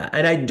yeah,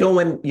 and I don't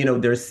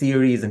want, there's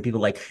series and people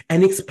like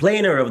an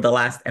explainer of the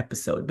last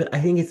episode, but I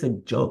think it's a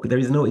joke. There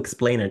is no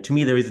explainer. To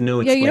me, there is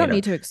no Yeah, you don't explainer.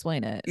 need to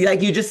explain it.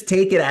 Like you just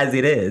take it as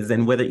it is,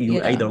 and whether you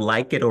Yeah, either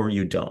like it or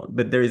you don't.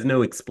 But there is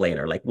no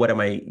explainer. Like, what are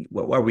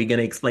we going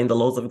to explain the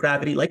laws of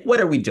gravity? Like, what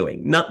are we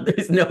doing? Not,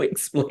 there's no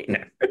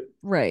explainer.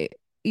 right.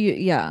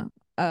 Yeah.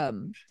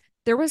 Um,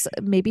 there was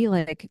maybe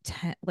like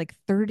 10, like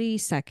 30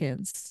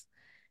 seconds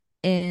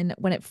in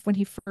when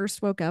he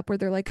first woke up where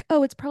they're like,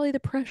 oh, it's probably the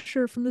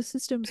pressure from the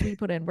systems we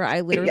put in, where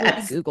I literally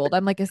Yes. Googled.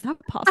 I'm like, is that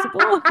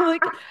possible?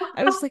 Like,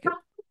 I was like,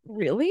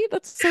 really?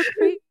 That's so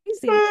crazy.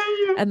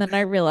 crazy. And then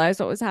I realized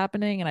what was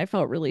happening and I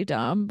felt really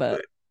dumb,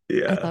 but I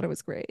Yeah. thought it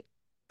was great.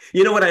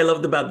 You know what I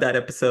loved about that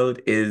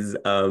episode is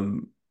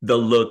the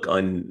look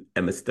on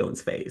Emma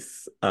Stone's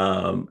face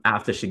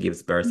after she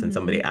gives birth and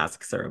somebody Mhm.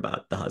 asks her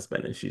about the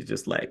husband and she's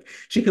just like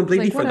she It's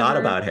completely like, forgot whatever.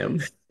 about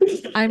him.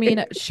 I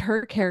mean,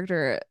 her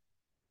character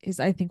is,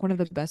 I think, one of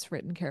the best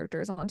written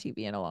characters on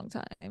TV in a long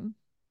time.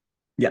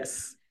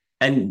 Yes.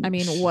 I And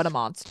mean, what a she,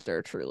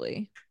 monster,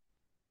 truly.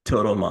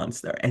 total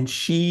monster. And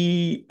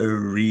she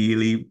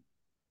really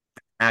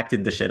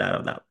acted the shit out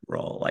of that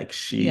role. Like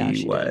Yeah,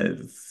 she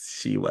did.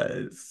 she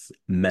was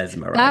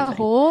mesmerizing.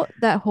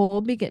 That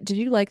whole did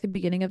you like the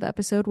beginning of the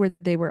episode where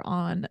they were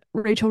on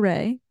Rachel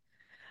Ray?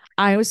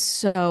 I was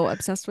so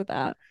obsessed with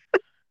that.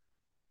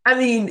 I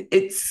mean,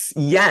 it's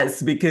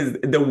yes, because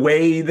the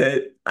way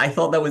that I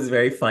thought that was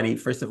very funny.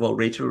 First of all,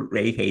 Rachel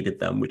Ray hated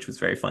them, which was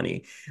very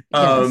funny.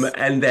 Yes.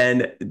 And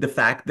then the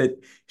fact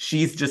that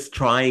she's just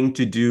trying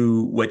to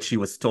do what she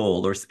was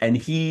told, and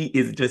he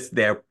is just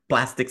there,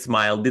 plastic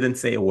smile, didn't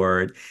say a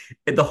word.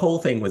 The whole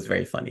thing was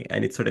very funny,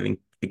 and it sort of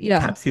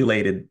Yeah.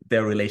 encapsulated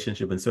their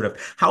relationship and sort of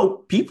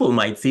how people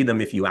might see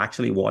them if you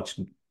actually watched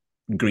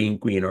Green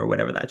Queen or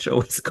whatever that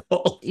show is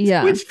called,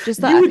 Yeah. which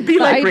Just you would be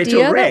the like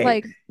Rachel idea that Ray.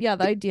 like yeah,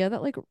 the idea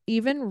that like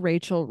even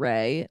Rachel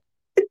Ray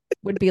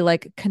would be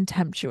like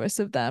contemptuous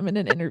of them in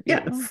an interview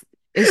Yes.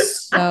 is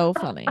so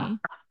funny.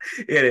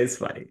 It is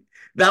funny.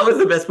 That was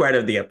the best part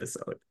of the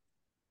episode.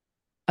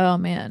 Oh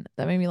man,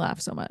 that made me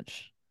laugh so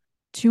much.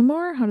 Two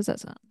more? How does that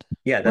sound?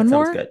 Yeah, that One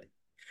sounds more? good.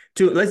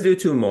 Let's do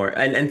two more.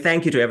 And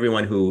thank you to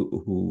everyone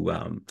who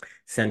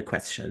sent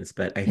questions,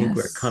 but I think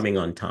we're Yes. coming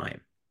on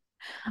time.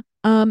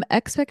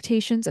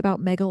 Expectations about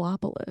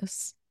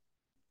Megalopolis.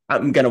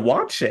 I'm gonna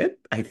watch it,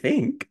 I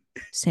think.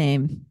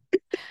 Same.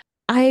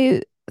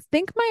 I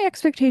think my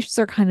expectations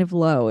are kind of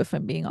low, if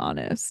I'm being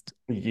honest.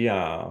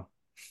 Yeah.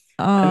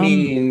 I Um,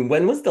 mean,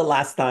 when was the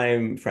last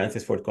time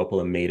Francis Ford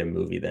Coppola made a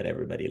movie that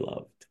everybody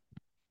loved?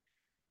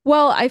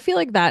 well, I feel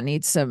like that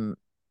needs some,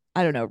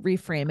 I don't know,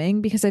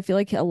 reframing because I feel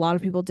like a lot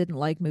of people didn't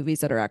like movies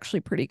that are actually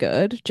pretty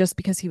good just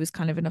because he was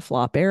kind of in a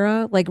flop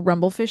era. Like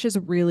Rumblefish is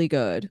really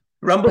good,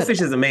 but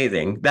Rumblefish is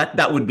amazing.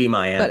 That would be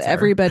my answer.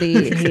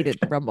 everybody hated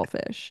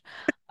Rumblefish.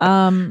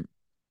 Um,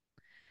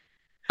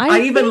 I I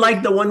even think,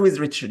 like the one with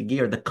Richard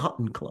Gere, The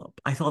Cotton Club.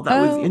 I thought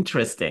that was oh,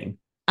 interesting.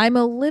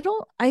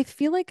 I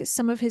feel like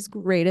some of his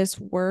greatest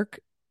work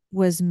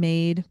was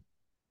made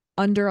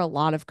under a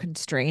lot of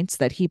constraints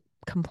that he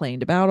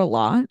complained about a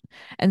lot.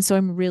 And so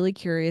I'm really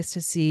curious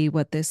to see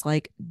what this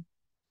like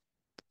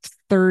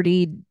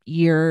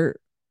 30-year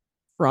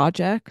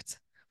project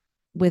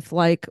with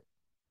like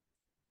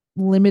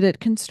limited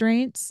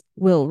constraints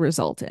will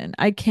result in.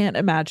 I can't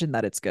imagine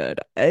that it's good.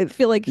 I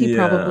feel like he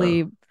Yeah.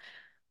 probably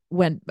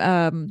went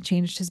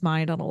changed his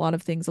mind on a lot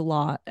of things a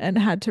lot and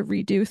had to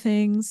redo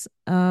things.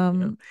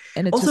 Yeah.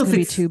 And it's Also, just going to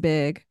be too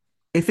big.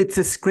 if it's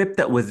a script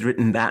that was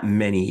written that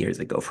many years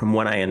ago, from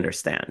what I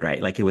understand,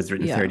 right? Like it was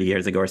written Yeah. 30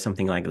 years ago or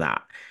something like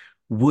that.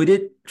 Would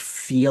it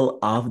feel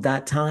of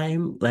that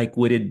time? Like,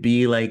 would it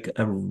be like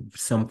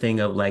something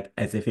of like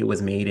as if it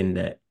was made in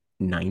the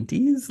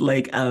 90s?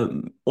 Like,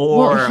 Well,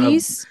 or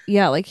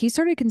like he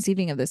started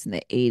conceiving of this in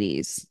the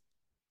 80s.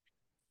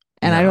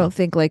 And I yeah, don't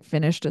think like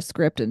finished a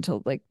script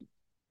until like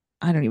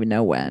I don't even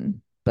know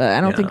when, but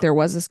I don't think yeah. there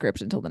was a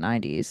script until the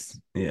 90s.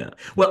 Yeah.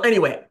 Well,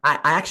 anyway, I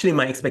actually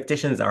my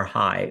expectations are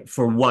high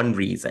for one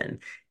reason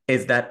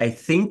is that I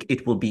think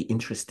it will be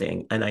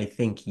interesting and I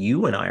think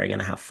you and I are going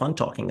to have fun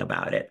talking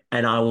about it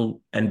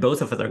and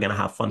both of us are going to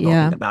have fun talking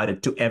Yeah, about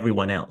it to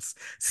everyone else.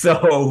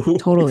 So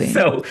totally.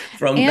 so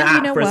from And you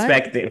that know what?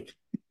 perspective,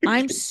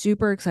 I'm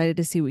super excited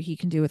to see what he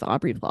can do with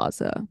Aubrey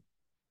Plaza.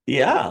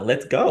 yeah,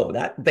 let's go.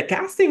 That the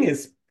casting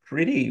is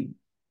pretty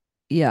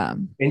Yeah.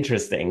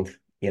 interesting.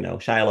 You know,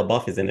 Shia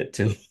LaBeouf is in it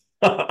too.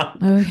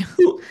 Oh, yeah.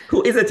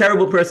 Who is a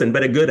terrible person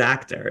but a good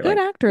actor. Good Like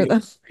actor though.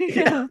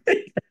 yeah. Yeah.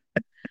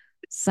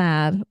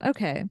 Sad.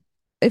 Okay.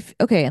 If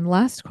okay, and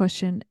last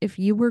question, if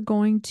you were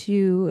going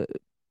to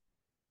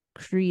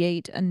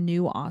create a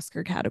new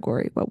Oscar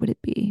category, what would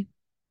it be?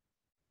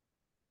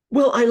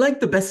 Well, I like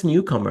the best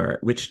newcomer,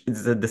 which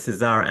is the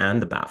César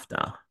and the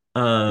BAFTA.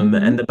 And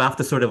Mm-hmm. the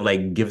BAFTA sort of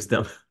like gives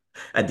them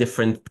a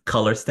different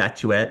color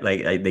statuette,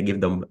 like they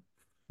give them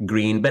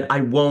green, but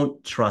I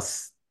won't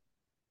trust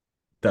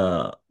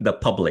the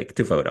public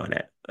to vote on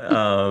it.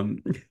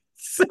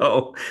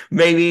 So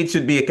maybe it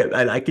should be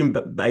I think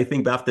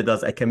BAFTA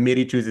does a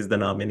committee chooses the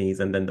nominees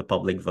and then the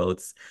public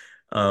votes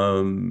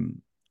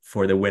um,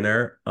 for the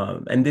winner.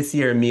 And this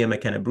year, Mia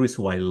McKenna Bruce,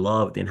 who I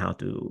loved in How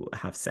to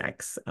Have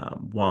Sex,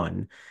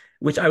 won,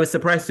 which I was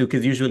surprised to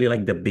because usually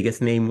like the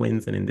biggest name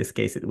wins, and in this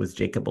case, it was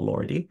Jacob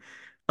Elordi.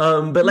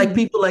 But like Mm.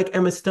 people like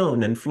Emma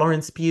Stone and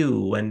Florence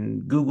Pugh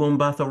and Gugu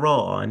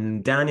Mbatha-Raw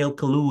and Daniel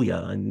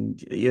Kaluuya and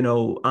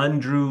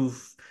Andrew,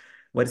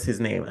 what is his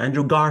name?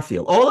 Andrew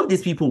Garfield. All of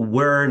these people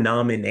were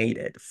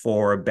nominated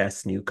for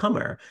Best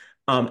Newcomer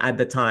at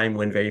the time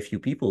when very few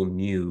people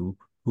knew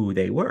who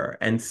they were.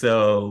 And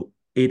so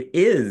it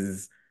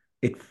is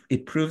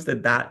it proves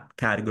that that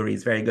category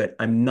is very good.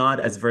 I'm not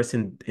as versed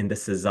in the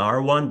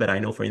César one, but I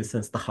know, for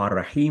instance, Tahar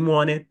Rahim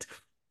won it.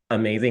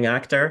 Amazing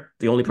actor.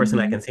 The only person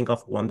I Hmm. can think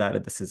of won that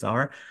at the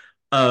César.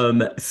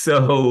 Um,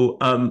 so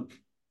um,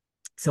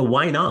 so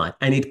why not?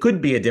 And it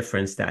could be a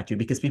different statue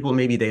because people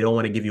maybe they don't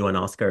want to give you an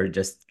Oscar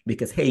just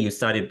because, hey, you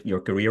started your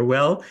career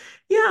well.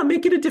 Yeah,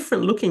 make it a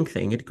different looking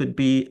thing. It could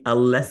be a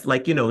less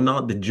like,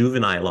 not the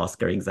juvenile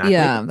Oscar exactly, but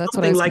Yeah, that's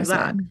what I something was gonna like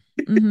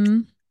say. that. Hmm.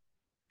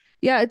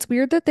 Yeah, it's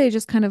weird that they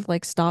just kind of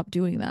like stopped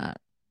doing that.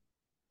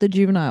 The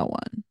juvenile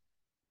one.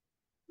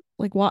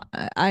 Like why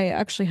I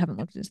actually haven't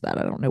looked into that.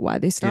 I don't know why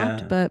they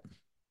stopped, Yeah, but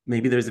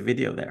maybe there's a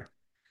video there.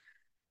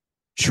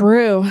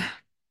 true.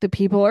 The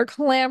people are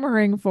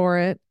clamoring for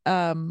it.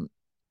 I'm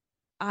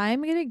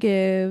gonna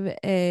give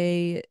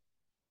a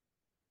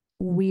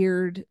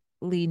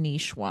weirdly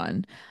niche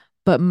one,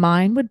 but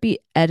mine would be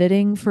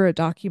editing for a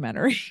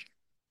documentary I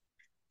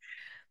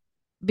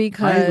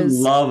because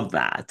love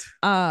that.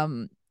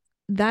 um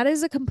that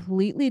is a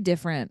completely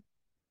different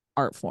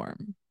art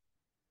form.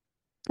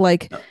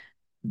 Like Uh,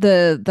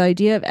 the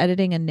idea of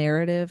editing a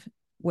narrative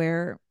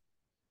where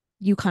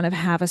you kind of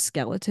have a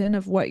skeleton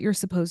of what you're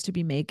supposed to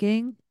be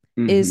making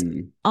is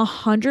mhm.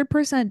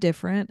 100%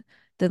 different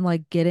than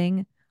like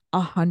getting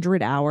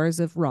 100 hours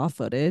of raw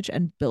footage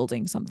and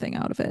building something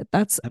out of it.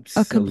 That's a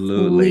Absolutely.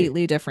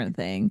 completely different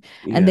thing.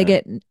 And they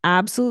Yeah. get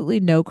absolutely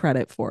no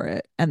credit for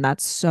it. And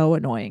that's so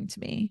annoying to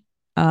me.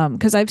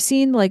 Because I've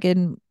seen like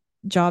in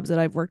jobs that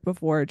I've worked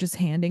before, just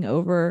handing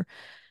over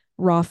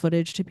raw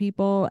footage to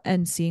people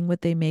and seeing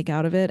what they make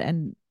out of it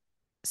and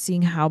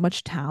seeing how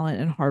much talent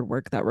and hard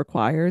work that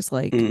requires.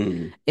 Like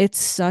Mm. it's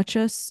such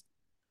a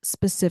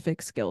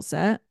specific skill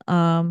set.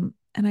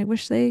 And I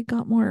wish they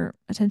got more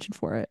attention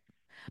for it.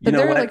 You But know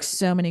there are like what?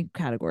 so many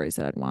categories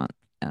that I'd want.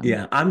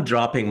 Yeah, I'm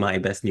dropping my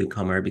best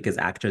newcomer because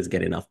actors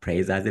get enough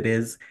praise as it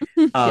is.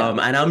 Yeah.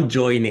 And I'm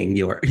joining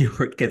your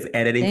kids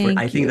editing for I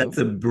Thank think you. that's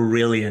a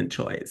brilliant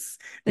choice.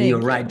 And you're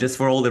Thank right, you. just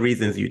for all the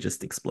reasons you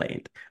just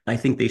explained. I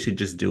think they should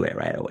just do it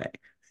right away.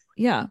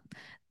 Yeah.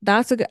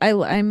 That's a good,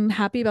 I'm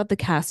happy about the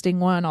casting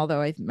one,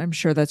 although I'm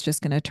sure that's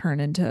just going to turn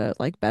into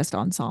like best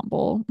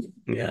ensemble.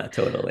 Yeah,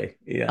 totally.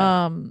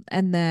 Yeah.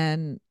 And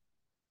then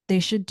they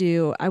should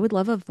do, I would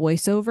love a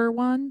voiceover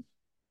one,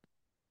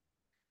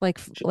 like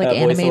Voiceover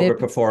animated.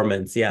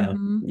 performance. Yeah.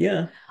 Mhm.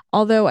 Yeah.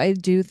 Although I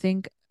do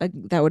think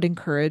that would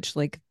encourage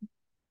like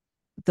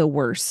the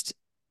worst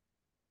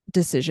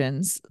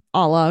decisions,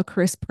 a la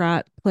Chris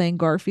Pratt playing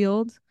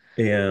Garfield.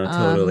 Yeah,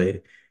 Um,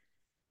 totally.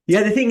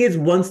 Yeah, the thing is,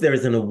 once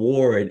there's an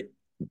award,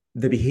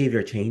 the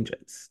behavior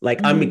changes.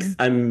 Like mhm.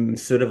 I'm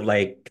sort of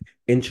like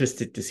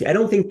interested to see. I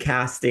don't think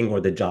casting or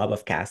the job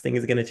of casting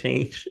is going to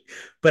change,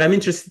 but I'm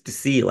interested to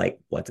see like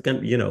what's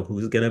going to,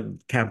 who's going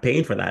to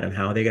campaign for that and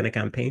how they're going to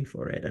campaign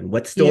for it and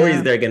what stories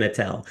Yeah. they're going to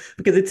tell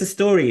because it's a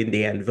story in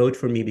the end. Vote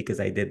for me because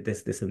I did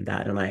this, this, and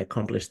that, and I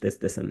accomplished this,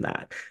 this, and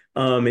that.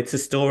 It's a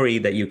story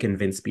that you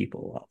convince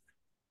people of.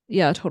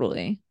 Yeah,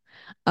 totally.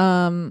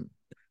 Um,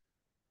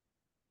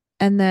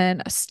 and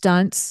then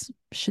stunts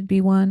should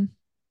be one.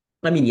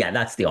 I mean, yeah,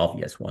 that's the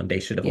obvious one. They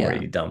should have Yeah,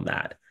 already done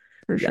that.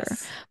 for sure.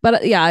 Yes.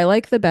 But yeah, I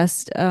like the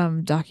best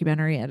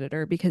documentary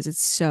editor because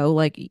it's so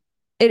like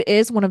it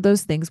is one of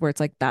those things where it's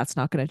like that's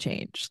not going to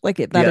change. Like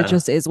that it Yeah.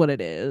 just is what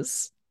it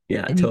is.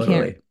 Yeah, And you can't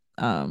totally.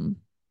 um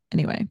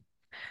anyway.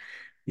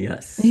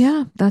 Yes.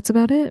 Yeah, that's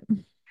about it.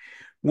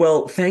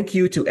 Well, thank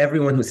you to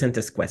everyone who sent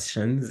us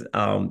questions.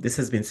 This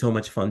has been so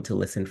much fun to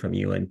listen from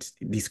you, and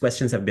these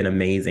questions have been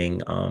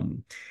amazing.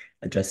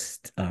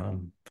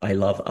 I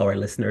love our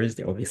listeners.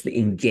 They're obviously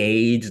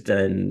engaged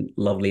and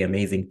lovely,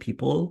 amazing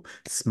people,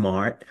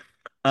 smart.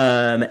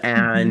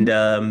 And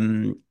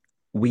Mhm.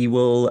 we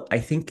will, I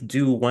think,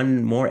 do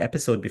one more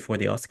episode before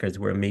the Oscars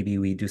where maybe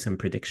we do some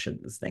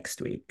predictions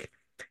next week.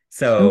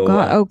 So,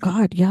 Oh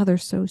God, yeah, they're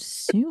so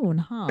soon,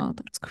 huh?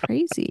 That's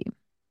crazy.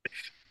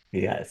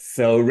 yes.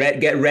 So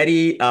get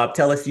ready.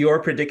 Tell us your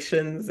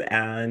predictions,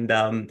 and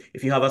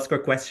if you have Oscar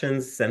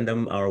questions, send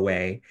them our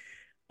way.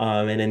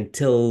 And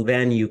until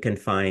then, you can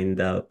find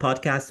the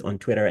podcast on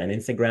Twitter and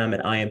Instagram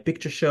at I Am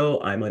Picture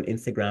Show. I'm on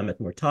Instagram at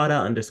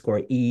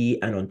Murtada_E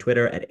and on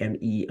Twitter at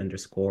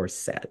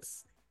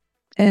ME_says.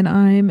 And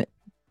I'm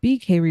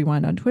BK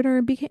Rewind on Twitter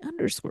and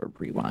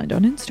BK_Rewind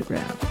on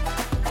Instagram.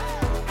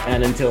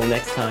 And until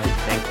next time,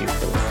 thank you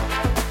for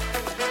listening.